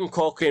Gordon,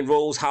 Cochrane,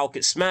 Rolls,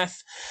 Halkett,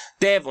 Smith,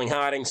 Devlin,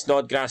 Haring,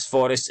 Snodgrass,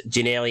 Forrest,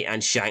 Ginnelly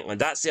and Shankland.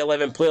 That's the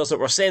 11 players that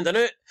we're sending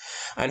out.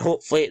 And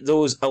hopefully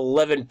those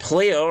 11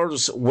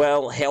 players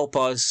will help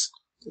us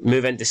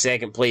move into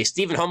second place.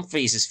 Stephen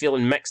Humphreys is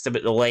feeling mixed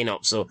about the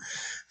lineup, so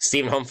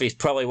Stephen Humphreys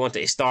probably wanted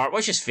to start,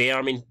 which is fair.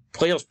 I mean,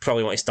 players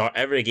probably want to start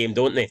every game,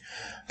 don't they?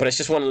 But it's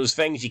just one of those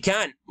things you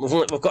can't. We've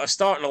got a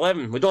starting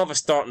 11. We don't have a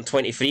starting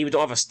 23. We don't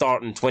have a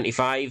starting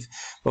 25.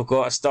 We've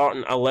got a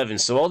starting 11.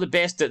 So all the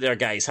best out there,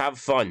 guys. Have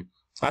fun.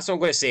 That's what I'm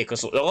going to say,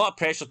 because a lot of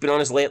pressure's been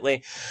on us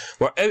lately.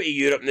 We're out of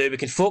Europe now. We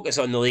can focus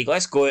on the league.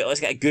 Let's go out. Let's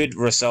get a good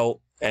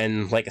result.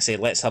 And like I said,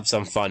 let's have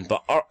some fun.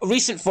 But our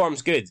recent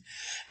form's good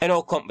in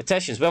all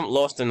competitions. We haven't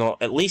lost in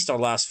at least our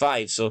last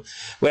 5. So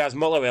whereas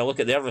Motherwell, look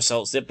at their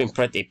results, they've been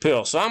pretty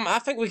poor. So I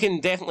think we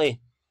can definitely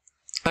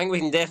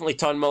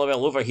turn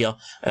Motherwell over here.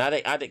 And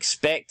I'd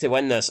expect to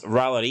win this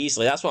rather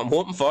easily. That's what I'm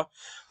hoping for.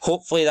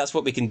 Hopefully that's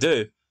what we can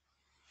do.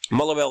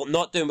 Motherwell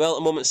not doing well at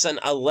the moment, sitting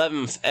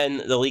 11th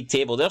in the league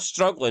table. They're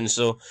struggling,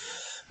 so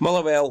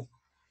Motherwell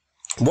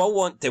will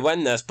want to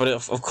win this, but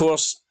of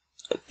course,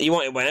 you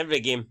want to win every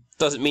game.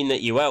 Doesn't mean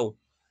that you will.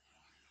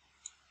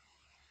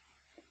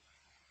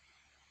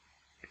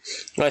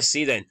 Let's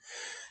see then.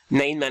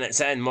 9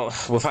 minutes in,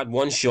 we've had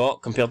 1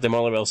 shot compared to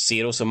Motherwell's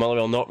 0, so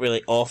Motherwell not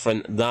really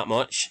offering that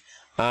much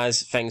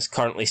as things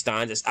currently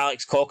stand. It's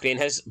Alex Cochrane.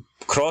 His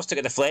cross took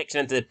a deflection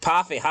into the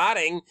path of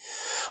Haring.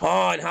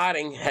 Oh, and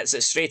Haring hits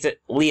it straight at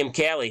Liam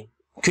Kelly.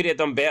 Could have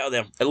done better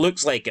there. It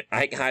looks like it.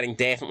 I think Haring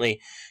definitely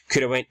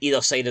could have went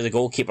either side of the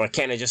goalkeeper.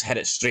 Kind of just hit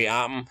it straight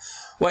at him,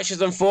 which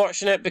is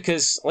unfortunate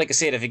because, like I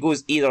said, if he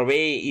goes either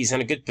way, he's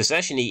in a good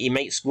position. He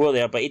might score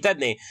there, but he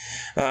didn't.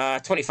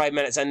 25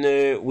 minutes in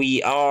now,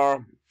 we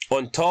are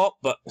on top,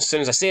 but as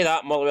soon as I say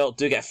that, Motherwell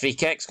do get a free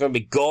kick. It's going to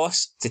be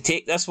Goss to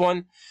take this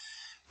one.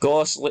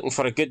 Goss looking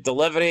for a good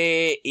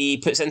delivery. He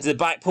puts it into the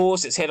back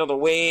post. It's headed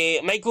away.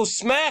 Michael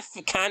Smith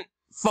can't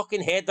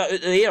fucking head that out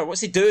of the air.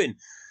 What's he doing?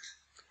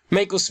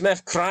 Michael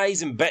Smith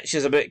cries and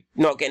bitches about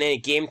not getting any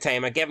game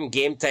time. I give him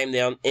game time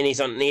there, and he's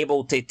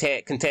unable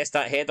to contest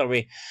that header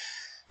with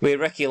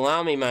Ricky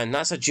Lamy, man.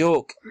 That's a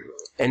joke.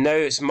 And now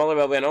it's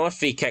Motherwell with another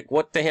free kick.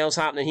 What the hell's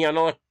happening here?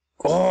 Another...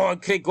 Oh,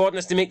 Craig Gordon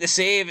has to make the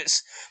save.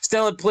 It's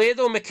still in play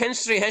though.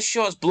 McKinstry, his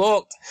shot's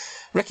blocked.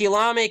 Ricky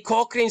Lamy,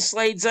 Cochrane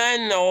slides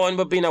in. Oh, and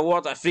we're being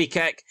awarded a free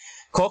kick.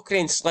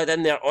 Cochrane slid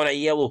in there on a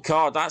yellow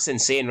card. That's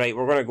insane, right?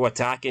 We're going to go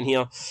attacking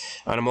here.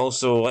 And I'm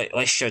also...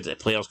 Let's shout at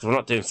the players because we're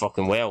not doing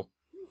fucking well.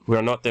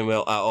 We're not doing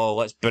well at all.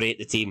 Let's berate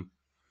the team.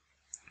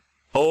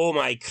 Oh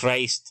my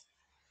Christ.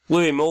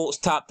 Louis Moult's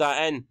tapped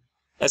that in.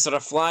 Is there a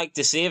flag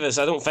to save us?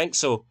 I don't think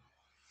so.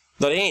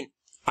 There ain't.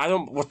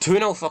 We're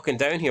 2-0 fucking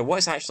down here.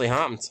 What's actually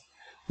happened?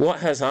 What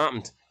has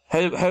happened? How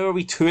are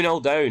we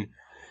 2-0 down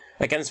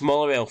against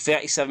Motherwell?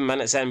 37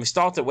 minutes in. We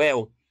started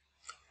well.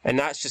 And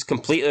that's just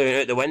completely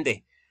out the window.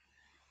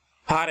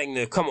 Haring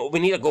now, come on, we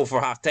need a goal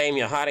for half time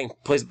here. Haring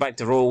plays it back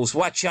to Rolls.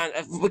 What a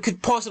chance. We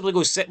could possibly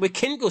go we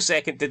can go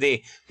second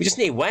today. We just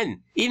need to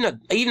win.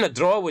 Even a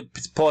draw would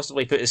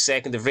possibly put us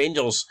second if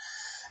Rangers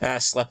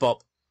slip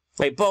up.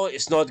 Right, ball to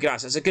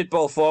Snodgrass. It's a good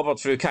ball forward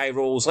through Kai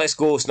Rolls. Let's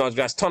go,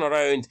 Snodgrass. Turn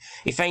around.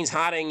 He finds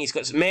Haring. He's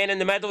got some men in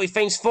the middle. He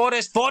finds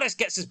Forrest. Forrest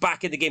gets us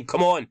back in the game.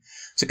 Come on.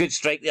 It's a good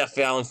strike there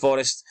for Alan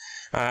Forrest.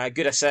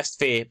 Good assist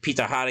for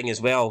Peter Haring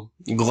as well.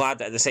 I'm glad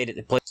that I decided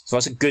to play. So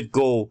that's a good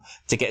goal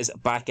to get us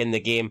back in the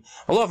game.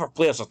 A lot of our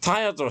players are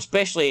tired, or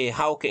especially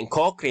Halkett and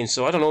Cochrane.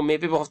 So I don't know.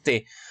 Maybe we'll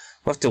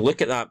have to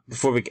look at that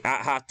before we get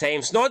at half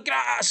time.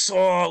 Snodgrass.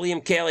 Oh,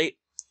 Liam Kelly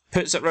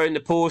puts it round the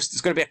post.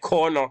 It's going to be a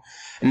corner,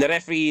 and the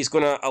referee is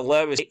going to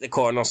allow us to take the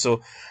corner.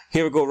 So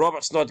here we go.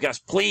 Robert Snodgrass,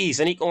 please.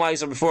 An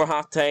equaliser before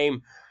half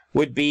time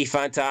would be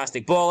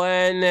fantastic. Ball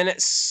in, and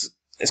it's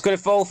going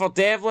to fall for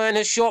Devlin.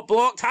 His shot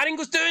blocked. Haring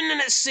goes down, and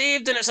it's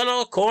saved, and it's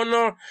another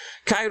corner.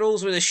 Kai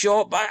Rolls with a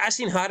shot, but I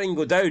seen Haring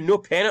go down. No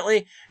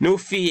penalty, no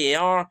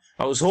VAR.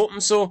 I was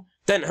hoping so.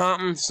 Didn't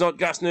happen.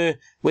 Snodgrass now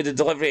with the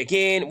delivery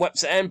again.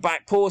 Whips it in.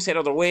 Back post. Head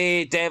other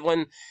way.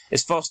 Devlin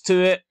is first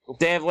to it.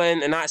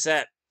 Devlin, and that's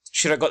it.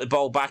 Should have got the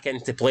ball back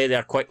into play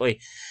there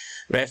quickly.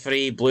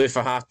 Referee blew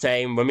for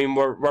half-time. I mean,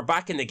 we're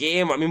back in the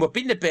game. I mean, we're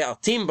beating the better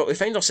team, but we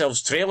find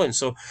ourselves trailing.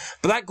 So,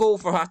 but that goal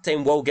for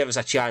half-time will give us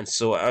a chance.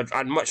 So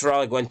I'd much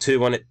rather go in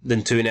 2-1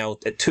 than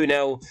 2-0. At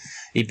 2-0,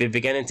 you'd be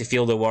beginning to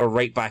feel the we're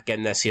right back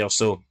in this here.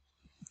 So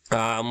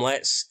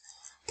let's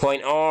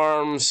point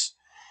arms.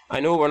 I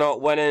know we're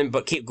not winning,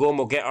 but keep going.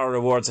 We'll get our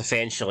rewards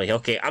eventually.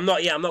 Okay, I'm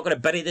not going to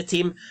bury the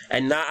team.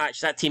 And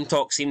that team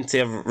talk seemed to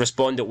have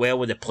responded well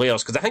with the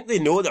players, because I think they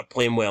know they're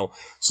playing well.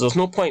 So there's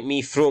no point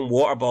me throwing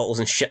water bottles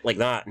and shit like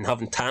that and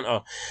having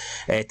temper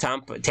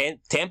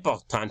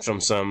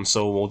tantrums.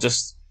 So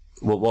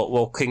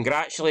we'll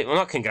congratulate. Well,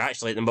 not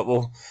congratulate them, but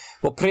we'll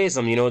praise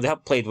them. You know, they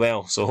have played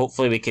well. So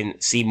hopefully we can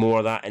see more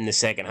of that in the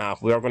second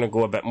half. We are going to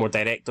go a bit more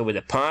direct with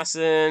the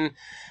passing.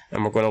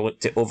 And we're going to look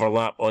to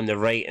overlap on the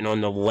right and on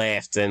the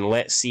left. And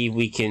let's see if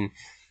we can...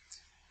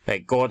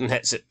 Right, Gordon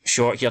hits it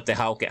short here to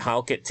Halkett.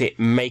 Halkett to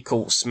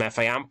Michael Smith.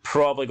 I am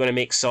probably going to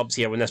make subs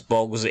here when this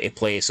ball goes into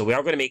play. So we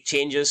are going to make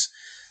changes.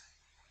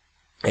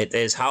 It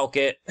is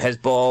Halkett. His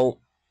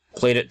ball.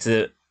 Played it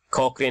to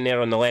Cochrane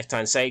there on the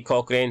left-hand side.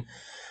 Cochrane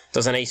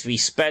does a nice wee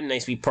spin.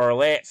 Nice wee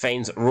pirouette.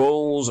 Finds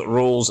Rolls.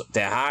 Rolls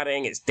to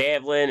Haring. It's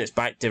Devlin. It's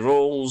back to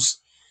Rolls.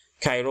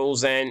 Kai Rolls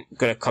then,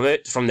 going to come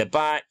out from the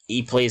back.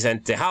 He plays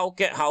into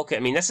Halkett. Halkett,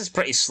 I mean, this is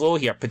pretty slow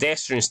here.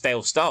 Pedestrian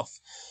style stuff.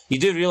 You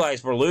do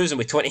realise we're losing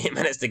with 28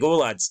 minutes to go,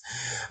 lads.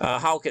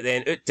 Halkett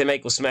then, out to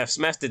Michael Smith.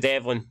 Smith to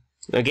Devlin.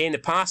 Again, the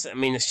pass, I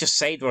mean, it's just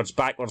sidewards,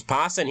 backwards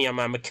passing here,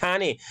 man.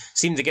 McCanny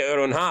seemed to get our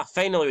own half.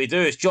 Finally, we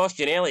do. It's Josh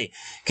Gianelli.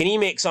 Can he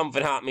make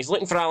something happen? He's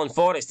looking for Alan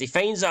Forrest. He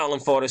finds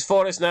Alan Forrest.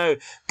 Forrest now.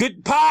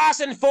 Good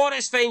pass, and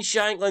Forrest finds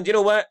Shankland. You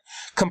know what?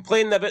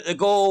 Complaining about the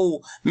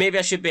goal. Maybe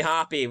I should be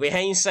happy. With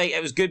hindsight,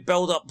 it was good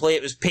build-up play.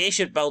 It was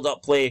patient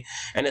build-up play.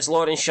 And it's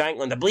Lawrence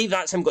Shankland. I believe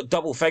that's him got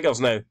double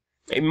figures now.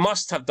 He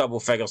must have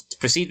double figures. To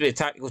proceed with a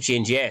tactical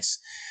change, yes.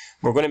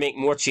 We're going to make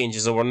more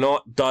changes, so we're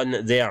not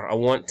done there. I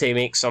want to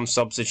make some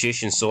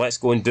substitutions, so let's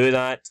go and do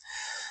that.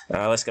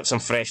 Let's get some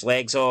fresh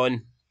legs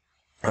on.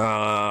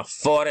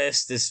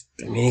 Forrest is,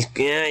 I mean,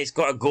 he's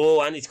got a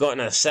goal and he's got an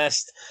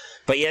assist,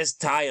 but he is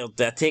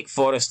tired. I take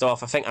Forrest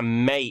off. I think I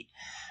might.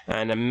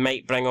 And I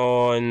might bring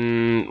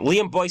on...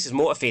 Liam Boyce is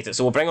motivated,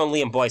 so we'll bring on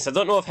Liam Boyce. I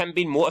don't know if him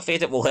being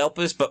motivated will help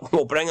us, but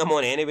we'll bring him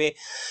on anyway.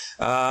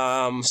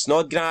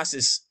 Snodgrass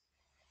is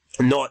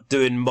not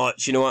doing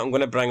much. You know what? I'm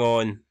going to bring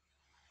on...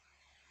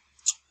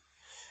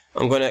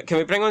 Can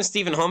we bring on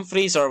Stephen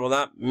Humphreys, or will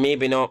that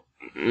maybe not?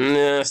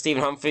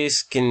 Stephen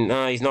Humphreys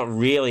he's not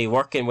really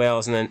working well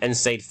as an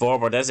inside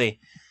forward, is he?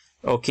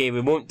 Okay,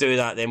 we won't do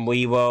that then.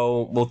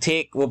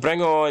 We'll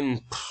bring on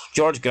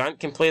George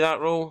Grant. Can play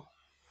that role.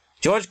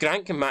 George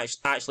Grant can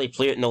actually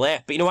play it in the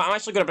left. But you know what? I'm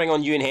actually going to bring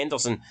on Ewan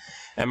Henderson,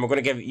 and we're going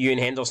to give Ewan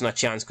Henderson a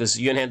chance because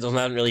Ewan Henderson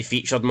hasn't really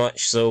featured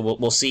much. So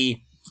we'll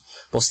see.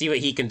 We'll see what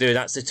he can do.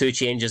 That's the two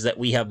changes that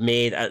we have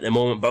made at the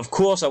moment. But of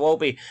course, I will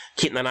be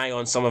keeping an eye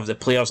on some of the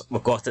players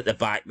we've got at the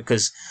back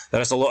because there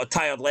is a lot of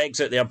tired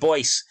legs out there.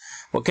 Boyce,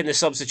 what can the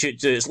substitute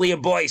do? It's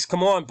Liam Boyce.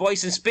 Come on,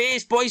 Boyce in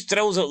space. Boyce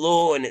drills it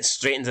low and it's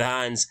straight into the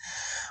hands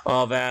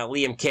of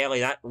Liam Kelly.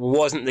 That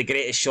wasn't the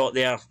greatest shot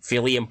there for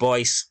Liam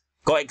Boyce.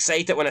 Got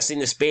excited when I seen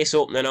the space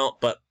opening up,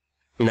 but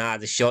nah,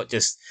 the shot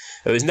just...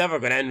 It was never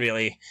going in,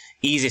 really.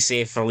 Easy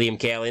save for Liam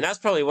Kelly. And that's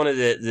probably one of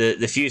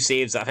the few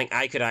saves that I think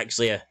I could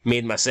actually have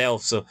made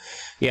myself. So,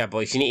 yeah,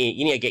 boys, you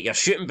need to get your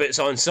shooting boots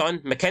on, son.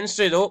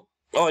 McKinstry, though.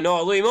 Oh,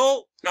 no, Louis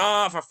Moult.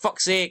 Ah, for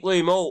fuck's sake,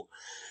 Louis Moult.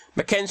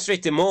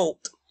 McKinstry to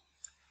Moult.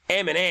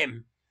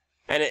 M&M.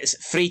 And it's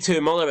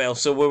 3-2 Motherwell.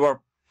 So we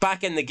were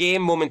back in the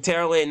game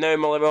momentarily, and now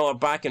Motherwell are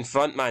back in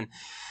front, man.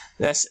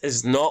 This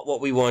is not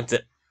what we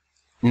wanted.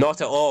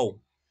 Not at all.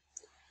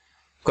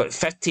 Got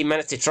 15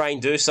 minutes to try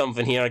and do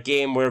something here.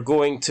 Again, we're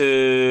going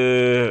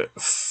to...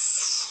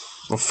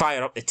 We'll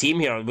fire up the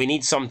team here. We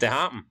need something to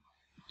happen.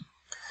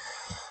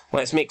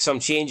 Let's make some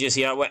changes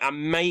here. I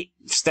might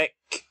stick...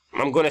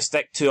 I'm going to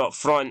stick two up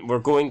front. We're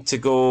going to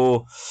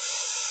go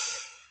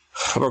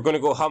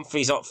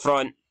Humphreys up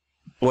front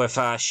with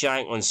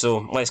Shankland.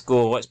 So let's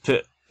go. Let's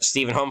put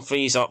Stephen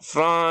Humphreys up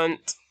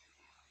front.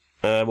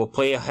 We'll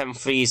play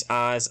Humphreys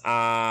as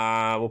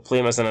we'll play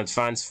him as an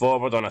advanced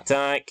forward on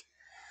attack.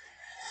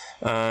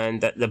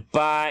 And at the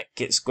back,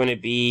 it's going to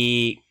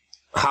be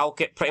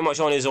Halkett pretty much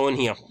on his own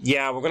here.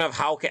 Yeah, we're going to have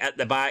Halkett at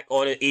the back.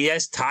 He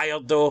is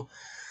tired though.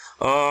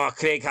 Oh,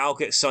 Craig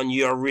Halkett, son,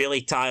 you are really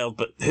tired.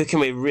 But who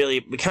can we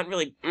really... We can't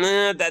really...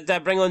 Did I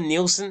bring on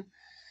Nielsen?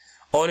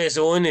 On his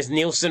own, is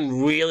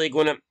Nielsen really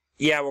going to...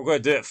 Yeah, we're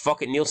going to do it.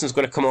 Fuck it, Nielsen's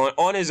going to come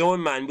on his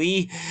own, man.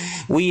 We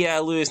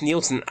lose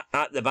Nielsen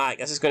at the back.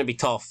 This is going to be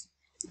tough.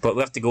 But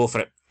we have to go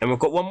for it. And we've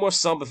got one more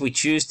sub if we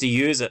choose to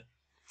use it.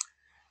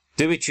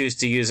 Do we choose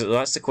to use it?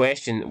 That's the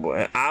question.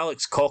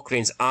 Alex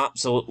Cochrane's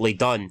absolutely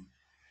done.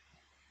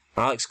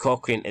 Alex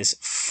Cochrane is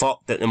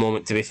fucked at the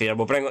moment, to be fair.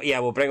 We'll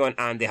bring on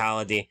Andy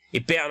Halliday. He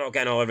better not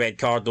get another red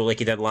card, though, like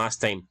he did last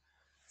time.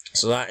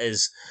 So that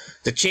is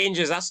the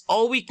changes. That's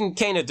all we can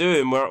kind of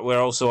do, and we're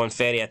also on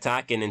very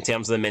attacking in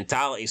terms of the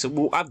mentality.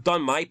 So I've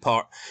done my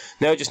part.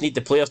 Now I just need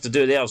the players to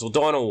do theirs.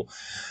 O'Donnell,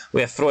 we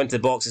have thrown into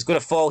the box. It's going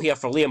to fall here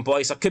for Liam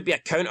Boyce. There could be a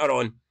counter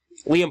on.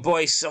 Liam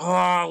Boyce. Oh,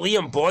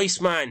 Liam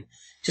Boyce, man.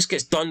 Just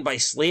gets done by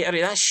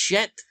Slatery. That's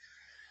shit.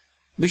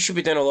 We should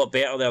be doing a lot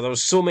better there. There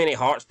was so many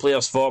Hearts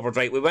players forward.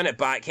 Right, we win it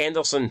back.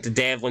 Henderson to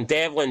Devlin.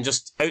 Devlin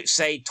just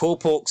outside, toe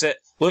pokes it.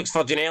 Looks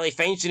for Ginnelly.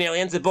 Finds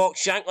Ginnelly into the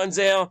box. Shanklin's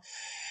there.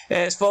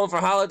 It's falling for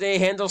Halliday.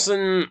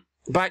 Henderson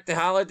back to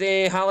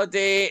Halliday.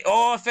 Halliday.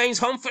 Oh, finds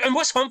Humphrey. And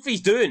what's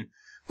Humphreys doing?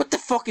 What the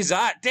fuck is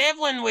that?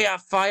 Devlin with a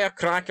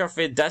firecracker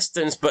for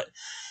distance, but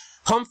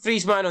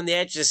Humphreys, man, on the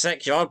edge of the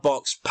 6-yard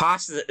box,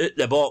 passes it out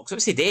the box.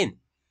 What's he doing?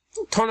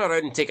 Turn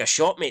around and take a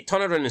shot, mate.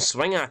 Turn around and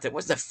swing at it.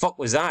 What the fuck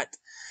was that?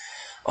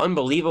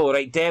 Unbelievable.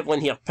 Right,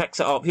 Devlin here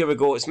picks it up. Here we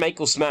go. It's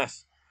Michael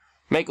Smith.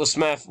 Michael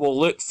Smith will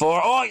look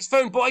for... Oh, it's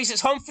found, boys.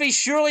 It's Humphreys.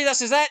 Surely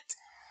this is it.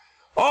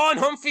 Oh, and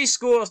Humphreys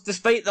scores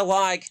despite the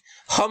lag.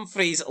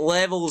 Humphreys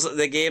levels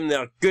the game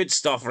there. Good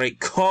stuff, right?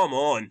 Come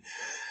on.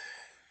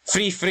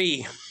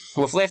 3-3.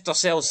 We've left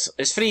ourselves...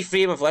 It's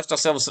 3-3. We've left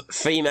ourselves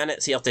 3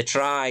 minutes here to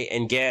try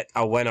and get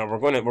a winner.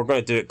 We're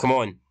gonna do it. Come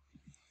on.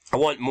 I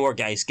want more,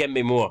 guys. Give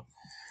me more.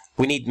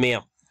 We need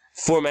more.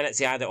 4 minutes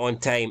to add it on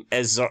time.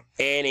 Is there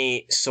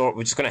any sort...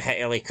 We're just going to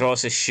hit early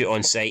crosses, shoot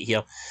on sight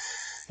here.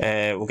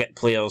 We'll get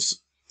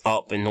players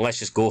up and let's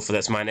just go for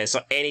this, man. Is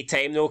there any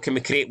time, though? Can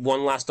we create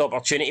one last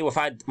opportunity? We've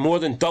had more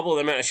than double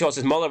the amount of shots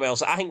as Motherwell,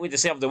 so I think we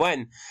deserve the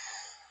win.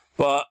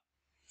 But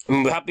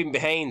we have been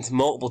behind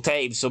multiple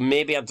times, so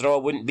maybe a draw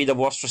wouldn't be the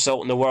worst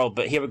result in the world.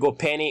 But here we go.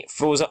 Penny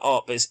throws it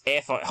up. It's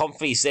effort.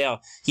 Humphreys there.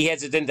 He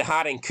heads it into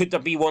Haring. Could there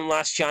be one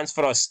last chance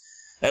for us?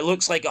 It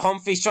looks like it.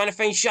 Humphreys trying to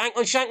find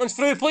Shanklin. Shanklin's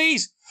through,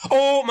 please.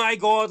 Oh my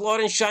God,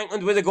 Lawrence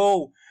Shankland with a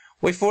goal.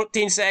 With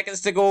 14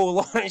 seconds to go,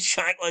 Lawrence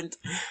Shankland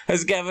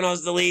has given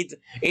us the lead.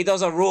 He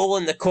does a roll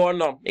in the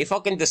corner. He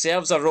fucking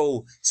deserves a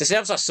roll.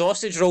 Deserves a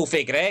sausage roll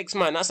for Greggs,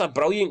 man. That's a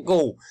brilliant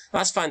goal.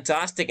 That's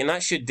fantastic, and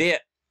that should do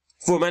it.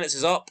 4 minutes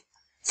is up.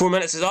 4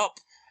 minutes is up.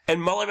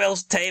 And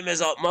Motherwell's time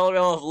is up.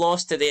 Motherwell have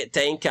lost today at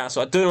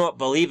Tynecastle. I do not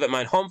believe it,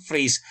 man.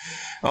 Humphreys.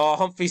 Oh,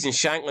 Humphreys and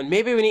Shankland.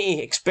 Maybe we need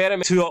to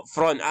experiment 2 up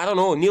front. I don't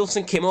know.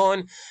 Nielsen came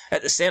on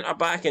at the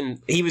centre-back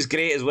and he was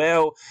great as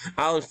well.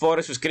 Alan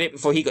Forrest was great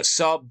before he got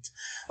subbed.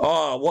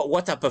 Oh,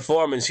 what a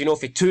performance. You know,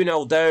 if we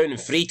 2-0 down and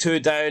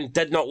 3-2 down,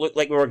 did not look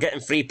like we were getting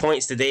 3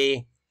 points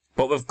today.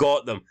 But we've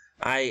got them.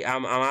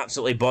 I'm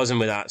absolutely buzzing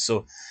with that.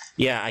 So,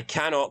 yeah, I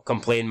cannot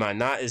complain,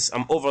 man.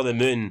 I'm over the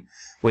moon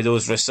with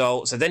those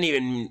results. I didn't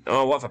even...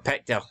 Oh, what have I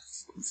picked there?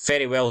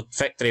 Very well,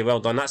 victory,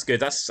 well done. That's good.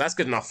 That's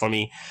good enough for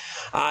me.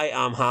 I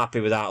am happy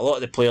with that. A lot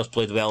of the players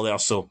played well there,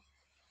 so...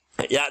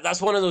 Yeah,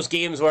 that's one of those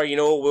games where, you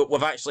know,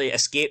 we've actually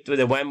escaped with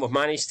a win. We've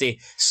managed to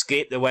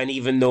scrape the win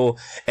even though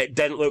it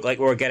didn't look like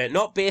we were getting it.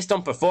 Not based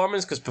on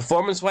performance, because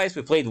performance-wise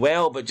we played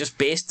well, but just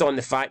based on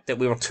the fact that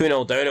we were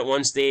 2-0 down at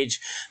one stage.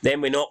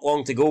 Then not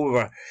long to go, we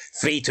were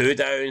 3-2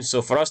 down.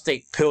 So for us to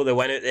pull the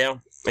win out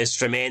there is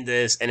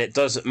tremendous, and it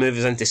does move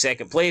us into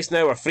second place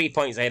now. We're 3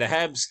 points ahead of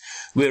Hibs.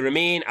 We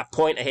remain a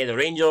point ahead of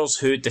Rangers,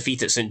 who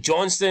defeated St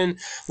Johnstone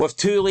with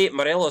 2 late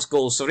Morelos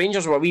goals. So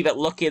Rangers were a wee bit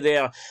lucky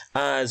there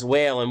as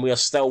well, and we're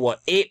still, what,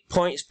 8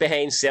 points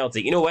behind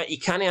Celtic. You know what? You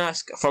can't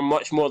ask for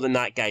much more than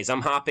that, guys.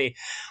 I'm happy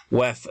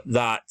with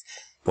that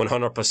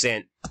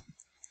 100%.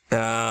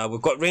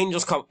 We've got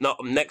Rangers coming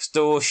up next,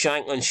 though.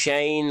 Shankland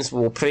shines.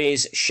 We'll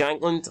praise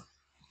Shankland.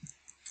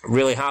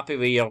 Really happy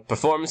with your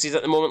performances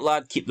at the moment,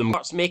 lad. Keep them.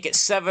 Let's make it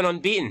 7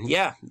 unbeaten.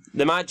 Yeah,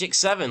 the magic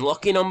 7.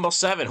 Lucky number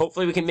 7.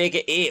 Hopefully we can make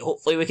it 8.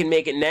 Hopefully we can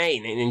make it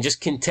 9. And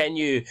just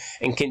continue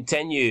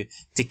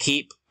to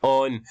keep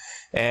on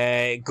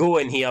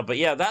going here. But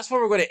yeah, that's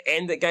where we're going to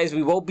end it, guys.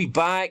 We will be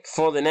back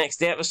for the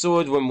next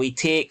episode when we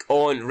take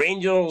on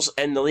Rangers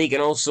in the league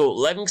and also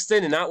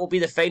Livingston. And that will be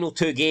the final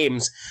 2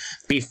 games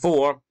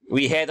before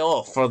we head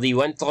off for the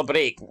winter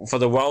break for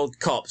the World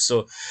Cup.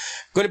 So,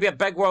 going to be a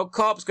big World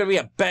Cup. It's going to be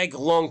a big,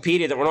 long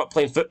period that we're not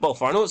playing football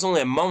for. I know it's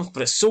only a month,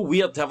 but it's so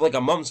weird to have like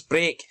a month's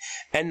break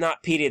in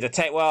that period of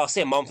time. Well, I'll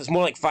say a month. It's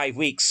more like 5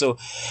 weeks. So,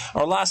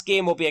 our last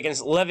game will be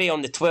against Livy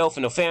on the 12th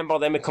of November.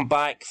 Then we come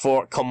back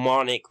for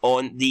Kilmarnock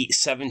on the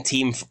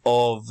 17th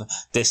of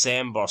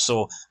December.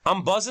 So,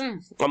 I'm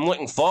buzzing. I'm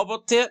looking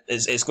forward to it.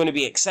 It's going to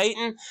be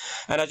exciting.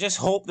 And I just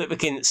hope that we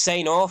can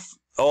sign off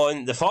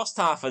on the first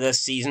half of this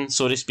season,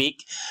 so to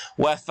speak,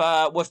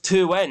 with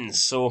 2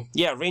 wins. So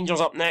yeah, Rangers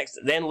up next,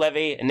 then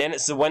Livy, and then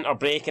it's the winter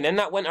break. And in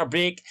that winter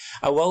break,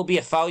 I will be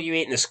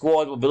evaluating the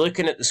squad. We'll be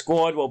looking at the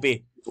squad. We'll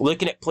be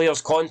looking at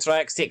players'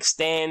 contracts to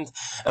extend,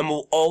 and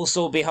we'll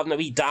also be having a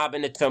wee dab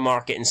in the transfer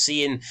market and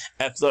seeing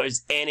if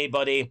there's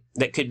anybody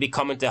that could be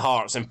coming to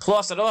Hearts. And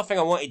plus, another thing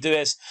I want to do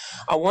is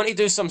I want to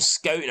do some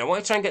scouting. I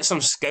want to try and get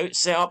some scouts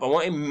set up. I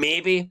want to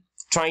maybe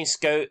try and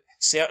scout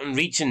certain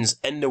regions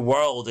in the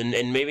world and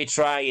maybe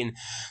try and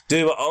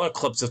do what other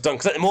clubs have done.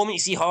 Because at the moment, you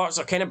see Hearts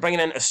are kind of bringing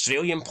in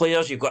Australian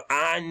players. You've got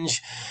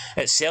Ange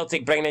at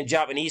Celtic bringing in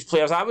Japanese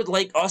players. I would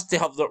like us to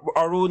have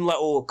our own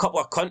little couple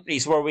of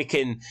countries where we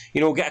can,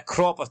 you know, get a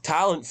crop of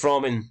talent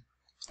from and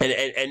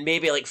and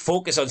maybe like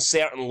focus on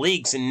certain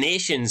leagues and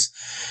nations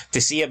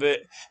to see about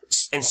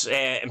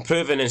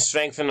improving and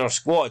strengthening our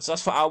squads.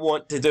 That's what I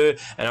want to do,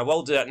 and I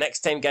will do that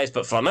next time, guys.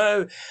 But for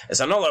now, it's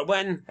another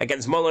win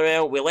against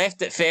Motherwell. We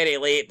left it very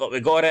late, but we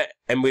got it,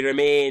 and we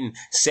remain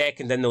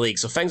second in the league.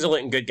 So things are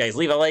looking good, guys.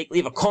 Leave a like,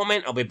 leave a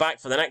comment. I'll be back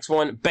for the next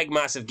one. Big,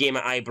 massive game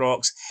at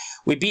Ibrox.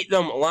 We beat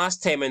them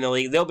last time in the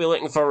league. They'll be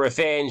looking for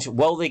revenge.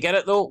 Will they get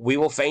it, though? We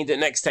will find it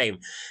next time.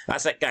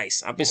 That's it,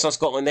 guys. I've been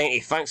Scotland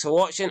 90. Thanks for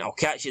watching. I'll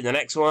catch you in the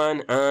next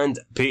one, and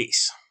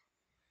peace.